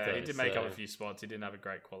 13th. Yeah, he did make up a few spots. He didn't have a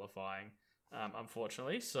great qualifying,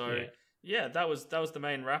 unfortunately. So, that was the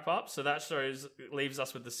main wrap-up. So that leaves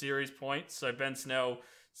us with the series points. So Ben Snell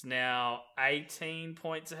is now 18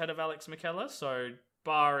 points ahead of Alex McKellar, so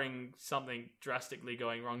barring something drastically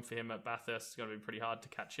going wrong for him at Bathurst, it's going to be pretty hard to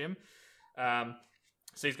catch him.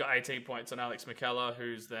 So he's got 18 points on Alex McKellar,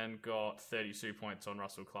 who's then got 32 points on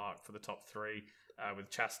Russell Clark for the top 3, with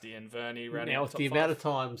Chastity and Verney running. Now, the amount of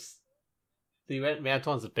times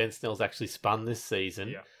that Ben Snell's actually spun this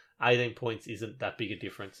season, 18 points isn't that big a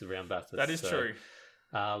difference around Bathurst. That is true.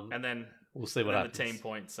 And then we'll see what happens. The team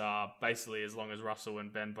points are basically as long as Russell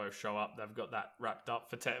and Ben both show up, they've got that wrapped up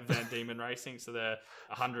for Van Diemen Racing. So they're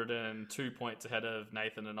 102 points ahead of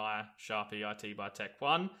Nathan and I, Sharpie IT by Tech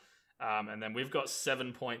 1. And then we've got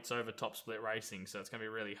 7 points over Top Split Racing, so it's going to be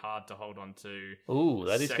really hard to hold on to. Ooh,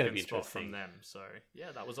 that is going to be spot interesting from them. So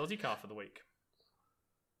that was Aussie Car for the week.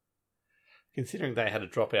 Considering they had a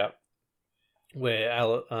dropout where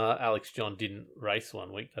Alex John didn't race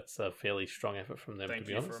 1 week, that's a fairly strong effort from them. Thank to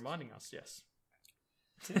be you honest. for reminding us. Yes.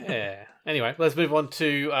 Yeah. Anyway, let's move on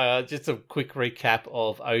to just a quick recap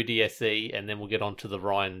of ODSE, and then we'll get on to the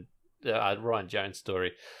Ryan Jones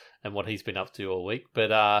story and what he's been up to all week.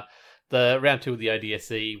 But the round 2 of the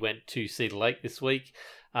ODSE went to Cedar Lake this week.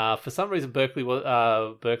 For some reason,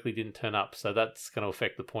 Berkeley didn't turn up, so that's going to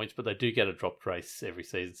affect the points. But they do get a dropped race every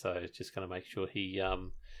season, so it's just going to make sure he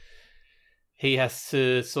has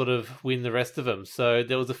to sort of win the rest of them. So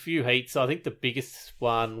there was a few heats. I think the biggest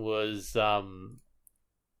one was there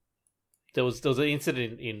was an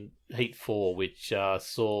incident in Heat 4 which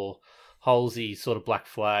saw Halsey sort of black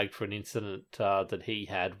flagged for an incident that he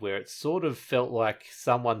had where it sort of felt like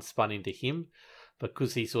someone spun into him.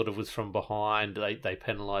 Because he sort of was from behind, they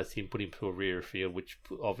penalised him, put him to a rear field, which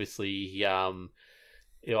obviously I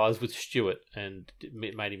was with Stewart and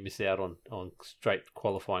made him miss out on straight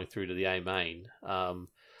qualifying through to the A main.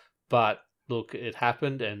 But look, it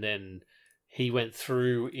happened, and then he went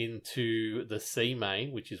through into the C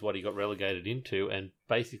main, which is what he got relegated into, and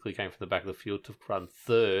basically came from the back of the field to run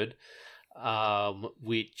third.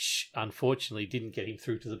 which unfortunately didn't get him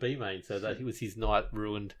through to the B main. So that was his night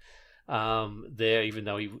ruined there, even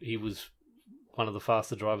though he was one of the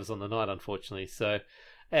faster drivers on the night, unfortunately. So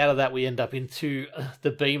out of that, we end up into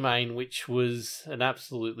the B main, which was an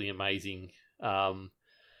absolutely amazing race.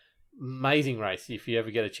 If you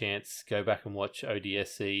ever get a chance, go back and watch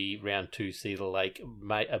ODSC Round 2 Cedar Lake,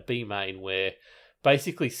 a B main where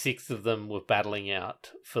basically 6 of them were battling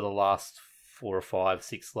out for the last 4 or 5,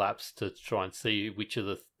 6 laps to try and see which of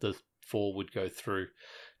the 4 would go through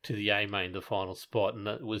to the A main, the final spot. And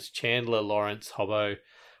it was Chandler, Lawrence, Hobbo,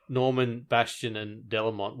 Norman, Bastian, and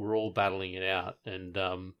Delamont were all battling it out. And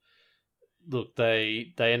look,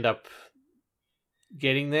 they end up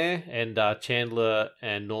getting there, and Chandler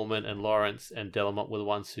and Norman and Lawrence and Delamont were the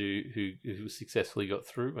ones who successfully got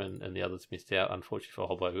through, and the others missed out, unfortunately for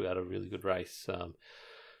Hobbo, who had a really good race.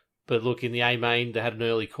 But look, in the A main, they had an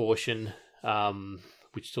early caution,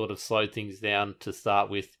 which sort of slowed things down to start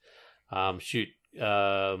with. Shoot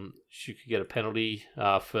could get a penalty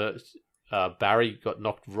for Barry got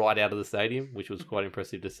knocked right out of the stadium, which was quite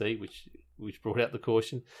impressive to see, which brought out the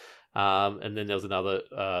caution. And then there was another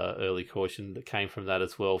early caution that came from that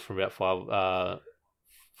as well, from about 5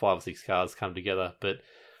 or 6 cars come together. But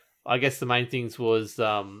I guess the main things was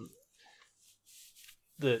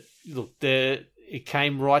it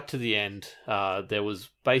came right to the end. There was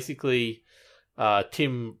basically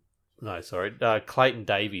Clayton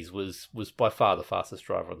Davies was by far the fastest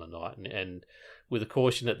driver on the night, and with a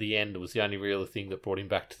caution at the end, it was the only real thing that brought him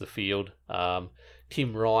back to the field.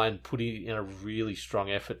 Tim Ryan put in a really strong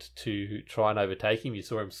effort to try and overtake him. You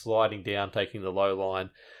saw him sliding down, taking the low line,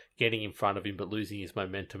 getting in front of him, but losing his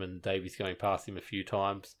momentum, and Davies going past him a few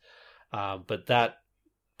times. But that,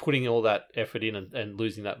 putting all that effort in and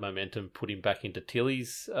losing that momentum, put him back into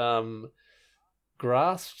Tilly's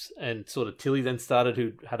grasps, and sort of Tilly then started,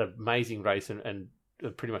 who had an amazing race and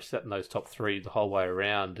pretty much sat in those top 3 the whole way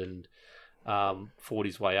around, and fought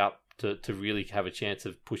his way up to really have a chance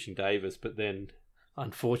of pushing Davis. But then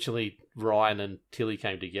unfortunately Ryan and Tilly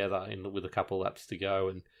came together with a couple of laps to go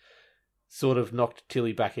and sort of knocked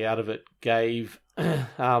Tilly back out of it, gave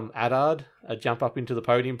Adard a jump up into the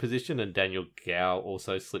podium position, and Daniel Gow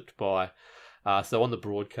also slipped by. So on the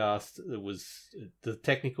broadcast, the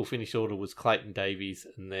technical finish order was Clayton Davies,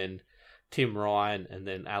 and then Tim Ryan, and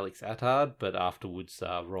then Alex Attard. But afterwards,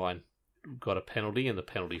 Ryan got a penalty, and the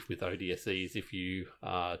penalty with ODSE is if you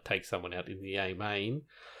take someone out in the A main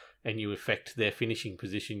and you affect their finishing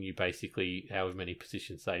position, you basically, however many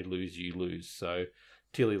positions they lose, you lose. So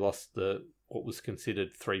Tilly lost what was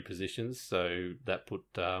considered 3 positions, so that put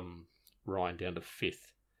Ryan down to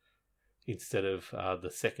 5th instead of the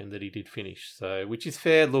 2nd that he did finish. So, which is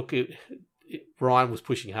fair. Look, Ryan was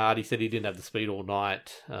pushing hard. He said he didn't have the speed all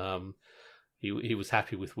night. He was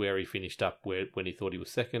happy with where he finished up when he thought he was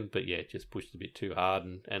 2nd, but yeah, just pushed a bit too hard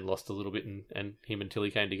and lost a little bit, and him and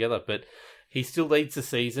Tilly came together. But he still leads the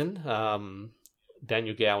season.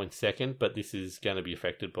 Daniel Gow in 2nd, but this is going to be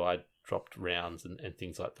affected by dropped rounds and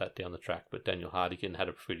things like that down the track. But Daniel Hardigan had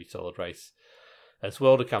a pretty solid race as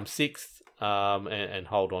well to come 6th and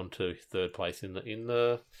hold on to 3rd place in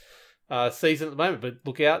the season at the moment. But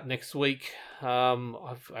look out next week.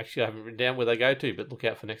 I haven't written down where they go to, but look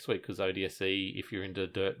out for next week, because ODSE, if you're into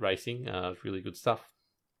dirt racing, is really good stuff.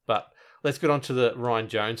 But let's get on to the Ryan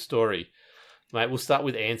Jones story, mate. We'll start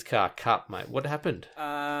with Anscar Cup, mate. What happened?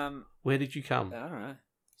 Where did you come? I don't know.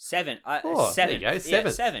 7th. There you go, 7th. Yeah,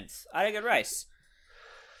 7th. I had a good race.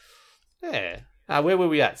 Yeah. Where were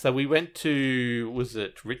we at? So we went to, was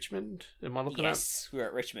it Richmond? Am I looking Yes, we were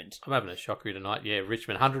at Richmond. I'm having a shocker tonight. Yeah,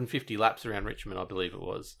 Richmond. 150 laps around Richmond, I believe it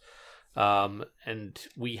was. And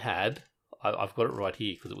we had, I've got it right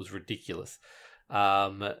here because it was ridiculous.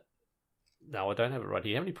 No, I don't have it right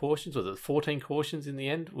here. How many portions was it? 14 cautions in the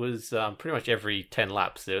end? Was pretty much every 10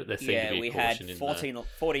 laps there seemed to be a caution. Yeah, we had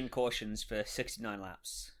 14 cautions for 69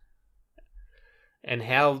 laps. And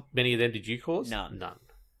how many of them did you cause? None.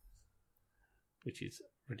 Which is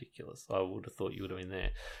ridiculous. I would have thought you would have been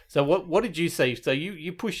there. So what did you see? So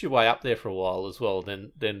you pushed your way up there for a while as well,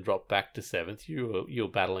 then dropped back to 7th. You were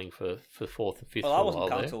battling for 4th and 5th. Well, I wasn't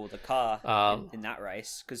comfortable with the car in that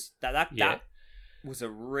race, because that was a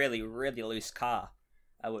really, really loose car,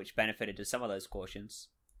 which benefited to some of those cautions.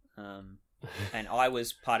 And I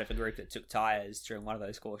was part of a group that took tyres during one of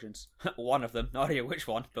those cautions. One of them, not idea which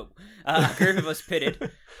one, but a group of us pitted.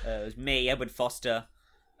 It was me, Edward Foster,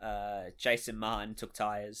 Jason Martin took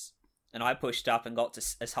tyres, and I pushed up and got to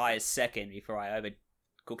as high as 2nd before I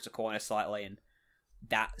overcooked a corner slightly, and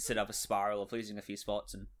that set up a spiral of losing a few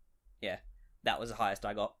spots, and yeah, that was the highest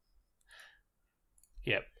I got.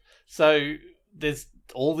 Yep. So there's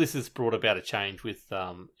all this has brought about a change with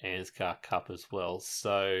Ansgar Cup as well.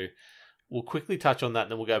 So we'll quickly touch on that,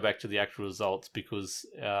 and then we'll go back to the actual results because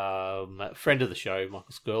a friend of the show,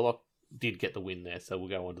 Michael Skurlock, did get the win there. So we'll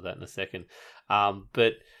go on to that in a second.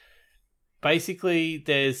 But basically,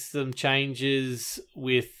 there's some changes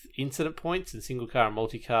with incident points, and single car and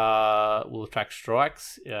multi-car will attract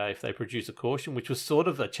strikes if they produce a caution, which was sort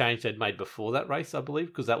of a change they'd made before that race, I believe,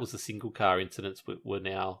 because that was the single car incidents were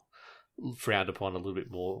now frowned upon a little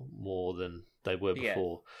bit more than they were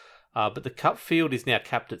before. But the Cup field is now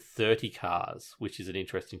capped at 30 cars, which is an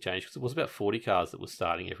interesting change because it was about 40 cars that was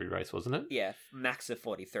starting every race, wasn't it? Yeah, max of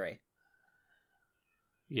 43.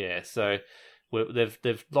 Yeah, so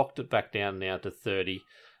they've locked it back down now to 30.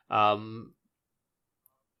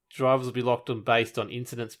 Drivers will be locked on based on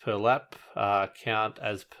incidents per lap, count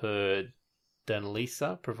as per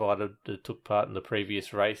Danelisa, provided it took part in the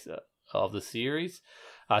previous race of the series.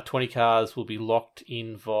 20 cars will be locked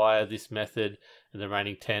in via this method, and the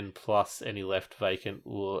remaining 10 plus any left vacant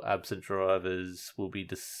or absent drivers will be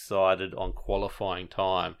decided on qualifying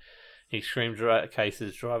time. In extreme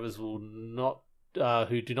cases, drivers will not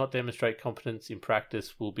who do not demonstrate competence in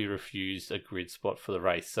practice will be refused a grid spot for the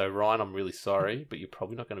race. So, Ryan, I'm really sorry, but you're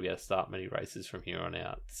probably not going to be able to start many races from here on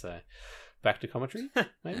out. So, back to commentary,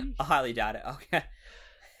 maybe? I highly doubt it. Okay.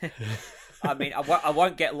 I mean, I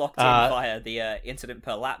won't get locked in via the incident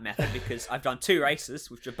per lap method because I've done 2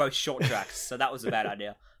 races, which are both short tracks, so that was a bad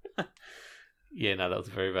idea. Yeah, no, that was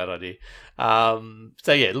a very bad idea.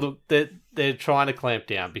 So yeah, look, they're trying to clamp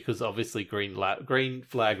down because obviously green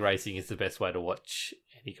flag racing is the best way to watch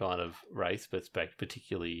any kind of race, but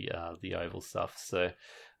particularly the oval stuff. So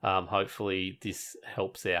hopefully this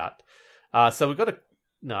helps out. So we've got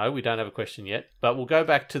no, we don't have a question yet, but we'll go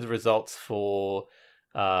back to the results for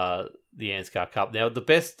the Ansgar Cup. Now,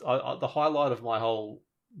 the highlight of my whole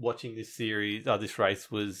watching this series, this race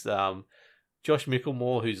was Josh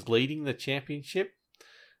Mickelmore, who's leading the championship,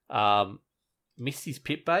 missed his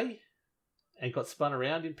pit bay and got spun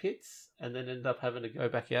around in pits and then ended up having to go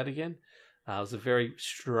back out again. It was a very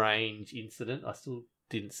strange incident. I still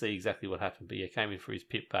didn't see exactly what happened, but yeah, came in for his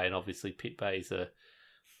pit bay, and obviously pit bays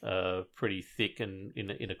are pretty thick and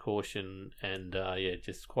in a caution, and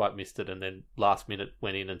just quite missed it, and then last minute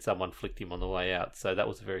went in and someone flicked him on the way out. So that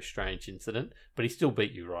was a very strange incident, but he still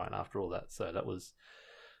beat you, Ryan, after all that. So that was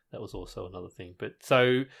also another thing. But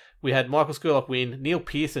so we had Michael Skurlock win. Neil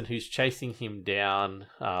Pearson, who's chasing him down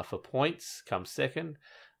for points, comes second,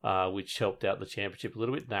 which helped out the championship a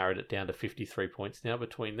little bit, narrowed it down to 53 points now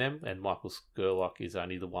between them. And Michael Skurlock is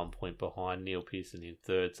only the 1 point behind Neil Pearson in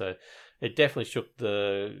third. So it definitely shook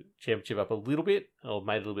the championship up a little bit, or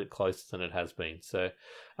made it a little bit closer than it has been. So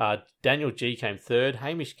Daniel G came third.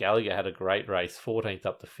 Hamish Gallagher had a great race, 14th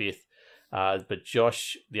up to 5th. But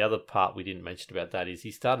Josh, the other part we didn't mention about that is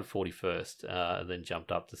he started 41st and then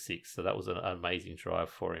jumped up to 6th. So that was an amazing drive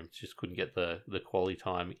for him. Just couldn't get the quality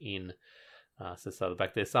time in. So started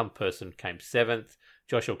back there. Some person came 7th.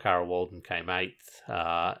 Josh O'Carroll-Walden came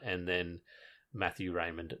 8th. And then Matthew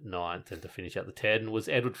Raymond 9th. And to finish out the 10 was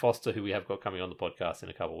Edward Foster, who we have got coming on the podcast in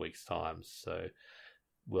a couple of weeks' time. So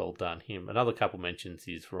well done him. Another couple mentions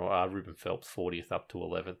is Ruben Phelps, 40th up to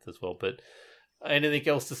 11th as well. But anything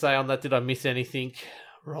else to say on that? Did I miss anything,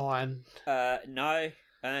 Ryan? No.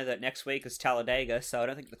 I know that next week is Talladega, so I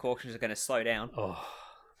don't think the cautions are going to slow down. Oh.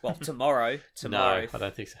 Well, tomorrow. No, I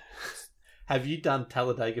don't think so. Have you done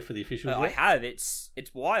Talladega for the officials yet? I have. It's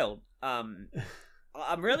wild. I'm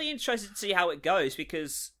really interested to see how it goes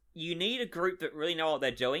because you need a group that really know what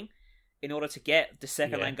they're doing in order to get the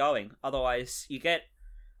second lane going. Otherwise, you get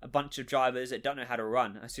a bunch of drivers that don't know how to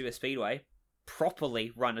run a super speedway,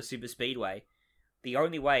 properly run a super speedway. The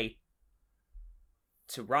only way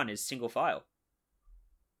to run is single file.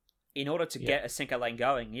 In order to get a single lane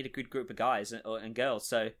going, you need a good group of guys and girls.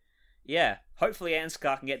 So, yeah, hopefully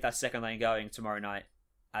Ansgar can get that second lane going tomorrow night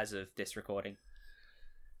as of this recording.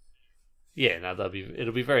 Yeah, no,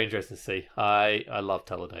 it'll be very interesting to see. I love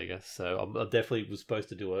Talladega, so I definitely was supposed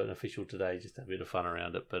to do an official today just to have a bit of fun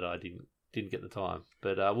around it, but I didn't get the time.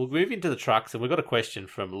 But we'll move into the trucks, and we've got a question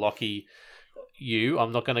from Lockie.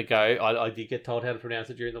 I'm not going to go. I did get told how to pronounce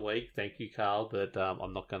it during the week. Thank you, Carl, but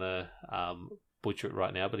I'm not going to butcher it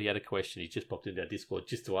right now. But he had a question. He just popped into our Discord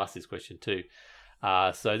just to ask this question too.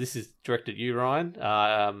 So this is directed at you, Ryan.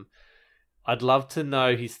 I'd love to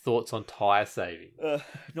know his thoughts on tyre saving.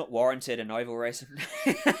 Not warranted in oval racing.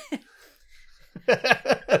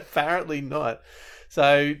 Apparently not.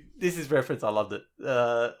 So this is reference. I loved it.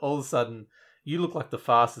 All of a sudden, you look like the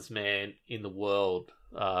fastest man in the world.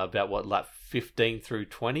 About what, lap 15 through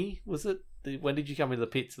 20, was it? When did you come into the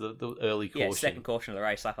pits? The early caution? Yeah, second caution of the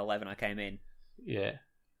race, lap 11 I came in. Yeah.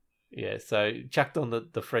 Yeah, so chucked on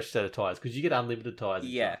the fresh set of tyres because you get unlimited tyres.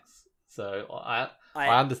 Yeah. Trucks. So I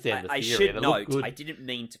understand the theory. I should and it note, looked good. I didn't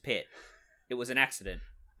mean to pit. It was an accident.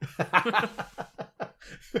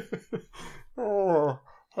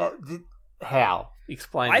 How?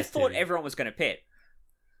 Explain. I this to thought me. everyone was going to pit.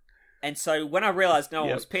 And so when I realised no one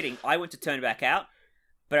Yep. was pitting, I went to turn back out.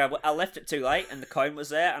 But I left it too late and the cone was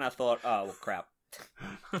there and I thought, oh, well, crap.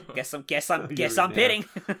 Guess I'm pitting.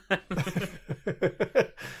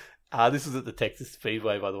 This was at the Texas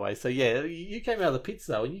Speedway, by the way. So yeah, you came out of the pits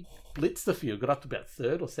though, and you blitzed the field, got up to about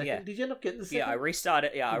third or second. Yeah. Did you end up getting the second? Yeah, I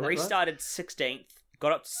restarted. Yeah, I Isn't that right? restarted 16th,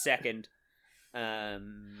 got up to second,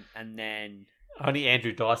 and then Only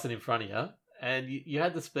Andrew Dyson in front of you, and you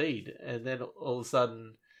had the speed, and then all of a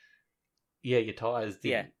sudden, yeah, your tyres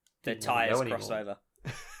didn't. the didn't wanna tyres go crossed anymore. over.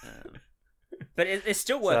 But it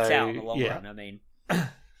still works So, out in the long yeah. run. I mean,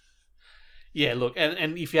 Yeah, look,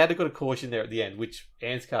 and if you had got a caution there at the end, which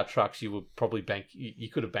Anscar trucks you would probably you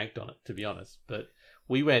could have banked on it, to be honest. But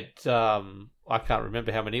we went, I can't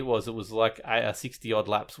remember how many it was. It was like a 60 odd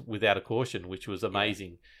laps without a caution, which was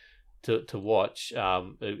amazing to watch.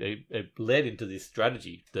 It led into this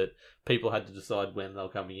strategy that people had to decide when they were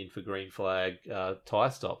coming in for green flag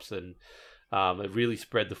tyre stops, and it really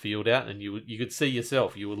spread the field out, and you could see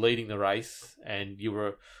yourself. You were leading the race, and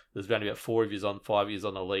there's only about 5 years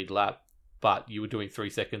on the lead lap, but you were doing 3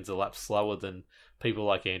 seconds a lap slower than people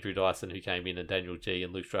like Andrew Dyson who came in, and Daniel G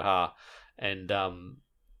and Luke Strahar, and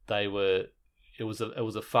it was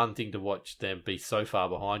a fun thing to watch them be so far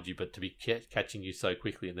behind you, but to be catching you so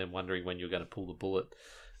quickly, and then wondering when you're going to pull the bullet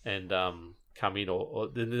and come in. Or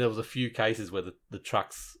then there was a few cases where the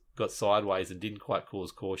trucks got sideways and didn't quite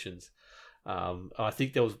cause cautions. I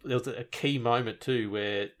think there was a key moment too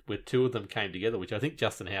where two of them came together, which I think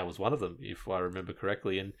Justin Howe was one of them, if I remember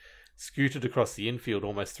correctly, and scooted across the infield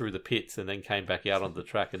almost through the pits, and then came back out onto the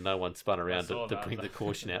track, and no one spun around to bring the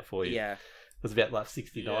caution out for you. yeah, It was about lap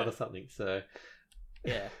 69 or something. So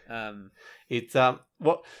yeah. it's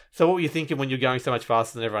what were you thinking when you're going so much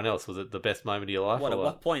faster than everyone else? Was it the best moment of your life? At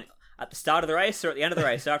what point? At the start of the race or at the end of the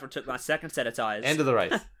race after I took my second set of tyres? End of the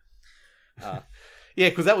race. Yeah,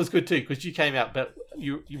 because that was good too. Because you came out, but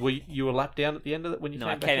you were a lap down at the end of it when you No,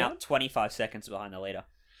 came I back came out 25 seconds behind the leader.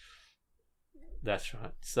 That's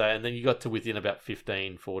right. So, and then you got to within about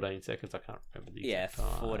 15, 14 seconds. I can't remember the Yeah,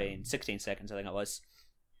 exact time. 16 seconds I think it was.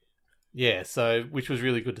 Yeah, so which was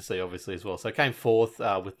really good to see, obviously, as well. So came fourth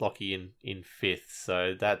with Lockie in fifth.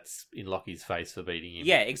 So that's in Lockie's face for beating him.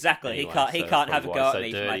 Yeah, exactly. Anyway, he so can't have a probably go why at so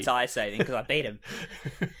me for my dirty. tyre saving because I beat him.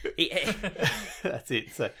 That's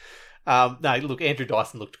it. So, no, look, Andrew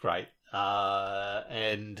Dyson looked great,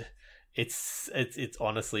 and it's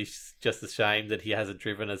honestly just a shame that he hasn't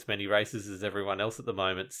driven as many races as everyone else at the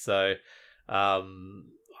moment. So,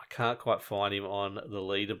 I can't quite find him on the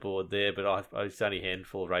leaderboard there, but it's only a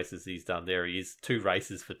handful of races he's done. There he is, 2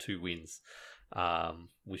 races for 2 wins,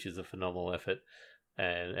 which is a phenomenal effort,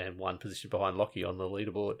 and 1 position behind Lockie on the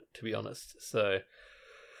leaderboard, to be honest. So,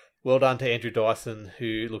 well done to Andrew Dyson,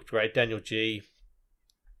 who looked great. Daniel G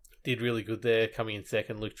did really good there, coming in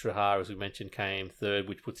second. Luke Strahar, as we mentioned, came third,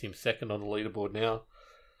 which puts him second on the leaderboard now.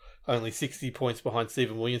 Only 60 points behind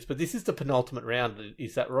Stephen Williams. But this is the penultimate round.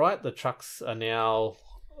 Is that right? The trucks are now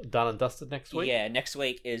done and dusted next week? Yeah, next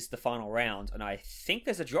week is the final round, and I think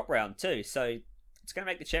there's a drop round too, so it's going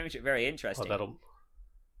to make the championship very interesting.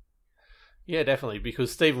 Yeah, definitely,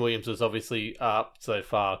 because Stephen Williams was obviously up so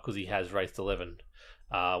far because he has raced 11,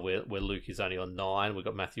 where Luke is only on 9. We've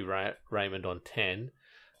got Matthew Raymond on 10,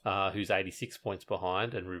 who's 86 points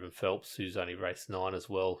behind, and Ruben Phelps, who's only raced 9 as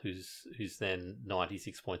well, who's then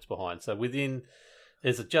 96 points behind. So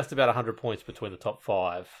there's just about 100 points between the top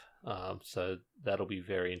 5. So that'll be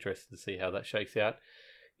very interesting to see how that shakes out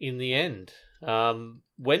in the end.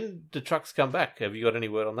 When do trucks come back? Have you got any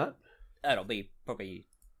word on that? That'll be probably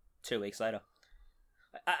 2 weeks later.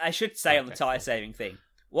 I should say on the tyre saving thing,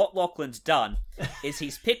 what Lachlan's done is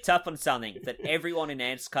he's picked up on something that everyone in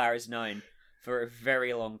NASCAR has known for a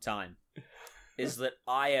very long time, is that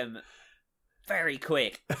I am very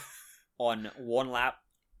quick on 1 lap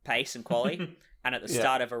pace and quali and at the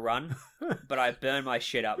start of a run, but I burn my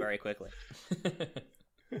shit up very quickly.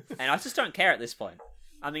 And I just don't care at this point.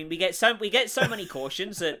 I mean, we get so many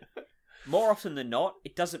cautions that more often than not,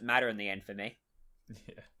 it doesn't matter in the end for me.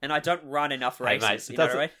 Yeah. And I don't run enough races. Mate, you know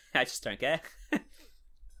what I mean? I just don't care.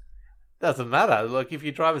 Doesn't matter. Look, if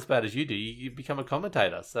you drive as bad as you do, you become a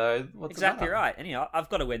commentator. So what's Exactly the matter? right. And you know, I've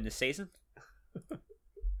got to win this season.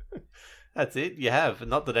 That's it. You have.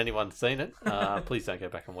 Not that anyone's seen it. Please don't go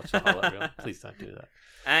back and watch the highlight reel. Please don't do that.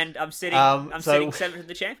 And I'm sitting. So- sitting 7th in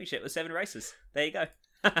the championship with 7 races. There you go.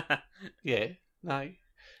 Yeah. No.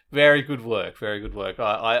 Very good work. Very good work.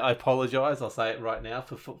 I apologise. I'll say it right now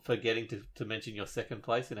for forgetting to mention your second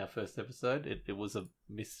place in our first episode. It was a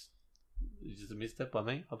just a misstep by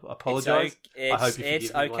me. I apologise. I hope you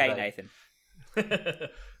forgive me one day. Nathan.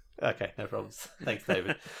 Okay, no problems. Thanks,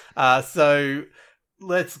 David. So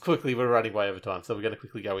let's quickly, we're running way over time, so we're going to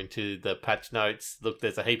quickly go into the patch notes. Look,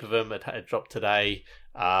 there's a heap of them. It dropped today.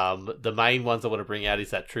 The main ones I want to bring out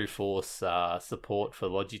is that True Force support for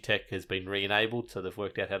Logitech has been re-enabled, so they've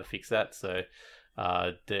worked out how to fix that. So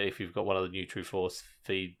if you've got one of the new True Force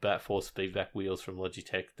feedback wheels from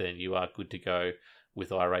Logitech, then you are good to go with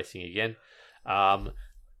iRacing again.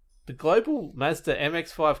 The Global Mazda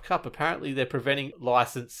MX-5 Cup, apparently they're preventing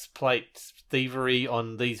license plate thievery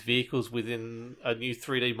on these vehicles within a new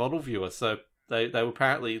 3D model viewer. So they were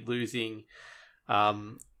apparently losing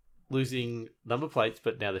number plates,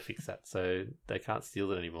 but now they fixed that. So they can't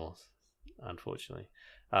steal it anymore, unfortunately.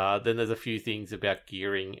 Then there's a few things about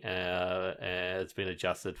gearing. It's been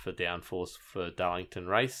adjusted for downforce for Darlington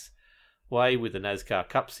Raceway with the NASCAR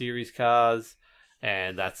Cup Series cars.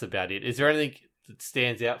 And that's about it. Is there anything that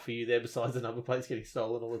stands out for you there besides the number plates getting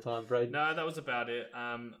stolen all the time, Braden? No, that was about it.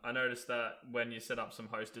 I noticed that when you set up some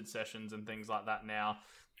hosted sessions and things like that now,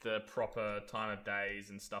 the proper time of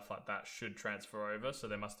days and stuff like that should transfer over. So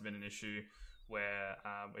there must have been an issue where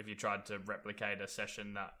if you tried to replicate a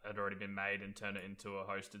session that had already been made and turn it into a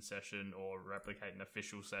hosted session or replicate an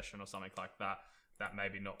official session or something like that, that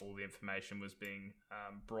maybe not all the information was being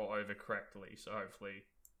brought over correctly. So hopefully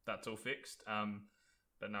that's all fixed.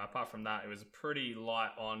 But no, apart from that, it was pretty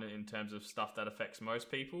light on in terms of stuff that affects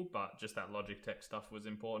most people, but just that Logitech stuff was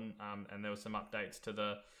important. And there were some updates to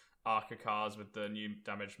the ARCA cars with the new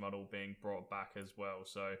damaged model being brought back as well.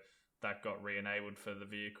 So that got re-enabled for the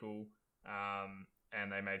vehicle.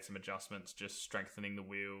 And they made some adjustments, just strengthening the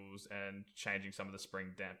wheels and changing some of the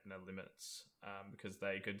spring dampener limits. Because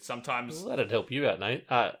they could sometimes... Well, that'd help you out, Nate.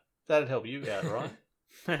 That'd help you out,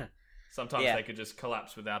 right? Sometimes they could just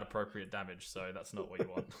collapse without appropriate damage, so that's not what you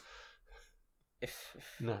want.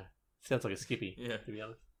 No, sounds like a Skippy. Yeah, to be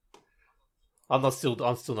honest. I'm still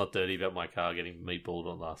not dirty about my car getting meatballed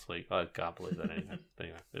on last week. I can't believe that anyway. But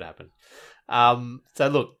anyway, it happened. So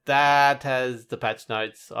look, that has the patch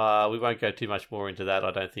notes. We won't go too much more into that,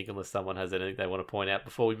 I don't think, unless someone has anything they want to point out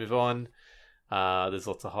before we move on. There's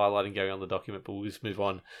lots of highlighting going on the document, but we'll just move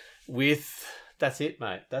on with... That's it,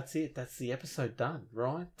 mate. That's it. That's the episode done.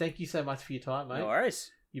 Ryan, thank you so much for your time, mate. No worries.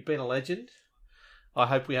 You've been a legend. I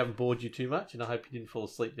hope we haven't bored you too much, and I hope you didn't fall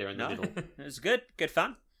asleep there in the middle. It was good. Good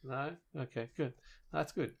fun. No? Okay, good.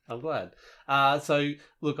 That's good. I'm glad. So,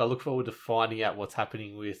 look, I look forward to finding out what's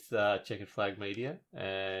happening with Checkered Flag Media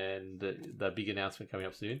and the big announcement coming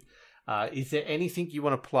up soon. Is there anything you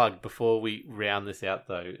want to plug before we round this out,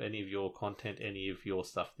 though? Any of your content, any of your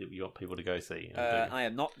stuff that you want people to go see? I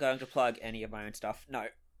am not going to plug any of my own stuff. No.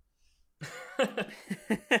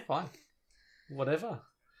 Fine. Whatever.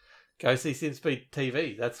 Go see SimSpeed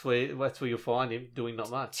TV. That's where you'll find him doing not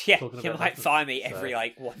much. Yeah, you might find me every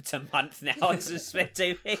once a month now on SimSpeed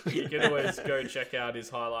TV. You can always go check out his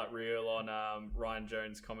highlight reel on Ryan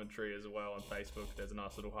Jones' commentary as well on Facebook. There's a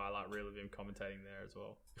nice little highlight reel of him commentating there as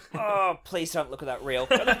well. Oh, please don't look at that reel.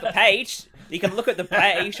 Look at the page. You can look at the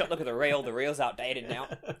page, don't look at the reel. The reel's outdated now.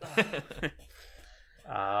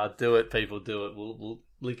 Do it, people. Do it. We'll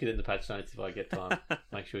link it in the patch notes if I get time.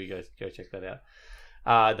 Make sure you go check that out.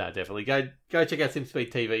 No, definitely go check out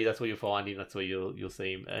SimSpeed TV. That's where you'll find him. That's where you'll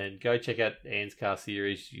see him. And go check out Anne's Car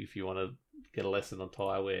Series if you want to get a lesson on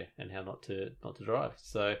tyre wear and how not to drive.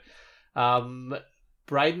 So,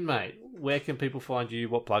 Braden, mate, where can people find you?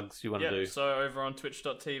 What plugs do you want to do? So over on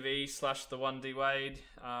twitch.tv/the1dwade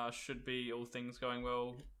should be all things going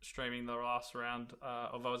well. Streaming the last round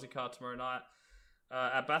of Aussie Car tomorrow night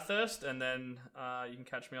at Bathurst, and then you can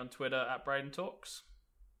catch me on Twitter at Braden Talks.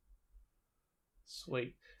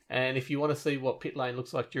 Sweet. And if you want to see what pit lane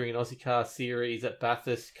looks like during an Aussie Car Series at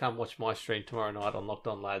Bathurst, come watch my stream tomorrow night on Locked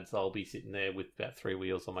On Lads. I'll be sitting there with about 3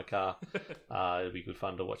 wheels on my car. It'll be good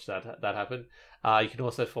fun to watch that happen. You can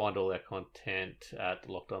also find all our content at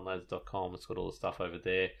lockedonlads.com. It's got all the stuff over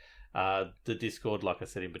there. The Discord, like I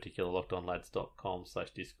said, in particular,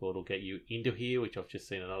 lockedonlads.com/Discord will get you into here, which I've just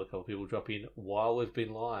seen another couple of people drop in while we've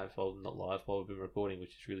been live. Well, not live, while we've been recording,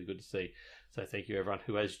 which is really good to see. So thank you everyone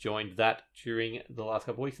who has joined that during the last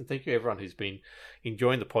couple of weeks, and thank you everyone who's been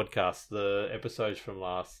enjoying the podcast. The episodes from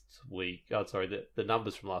last week, the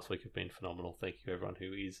numbers from last week have been phenomenal. Thank you everyone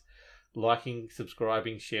who is liking,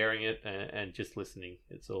 subscribing, sharing it, and just listening.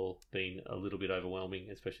 It's all been a little bit overwhelming,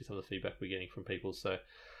 especially some of the feedback we're getting from people. So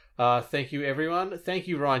thank you everyone. Thank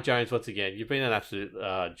you Ryan Jones once again. You've been an absolute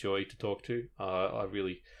joy to talk to. I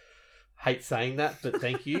really hate saying that, but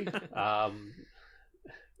thank you.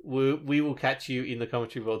 We will catch you in the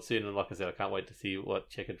commentary world soon, and like I said, I can't wait to see what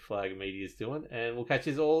Checkered Flag Media is doing, and we'll catch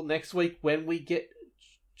you all next week when we get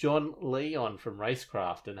John Lee on from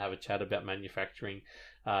Racecraft and have a chat about manufacturing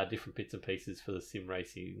different bits and pieces for the sim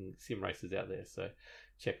racers out there. So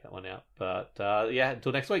check that one out. But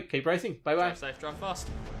until next week, keep racing. Bye bye. Drive safe, drive fast.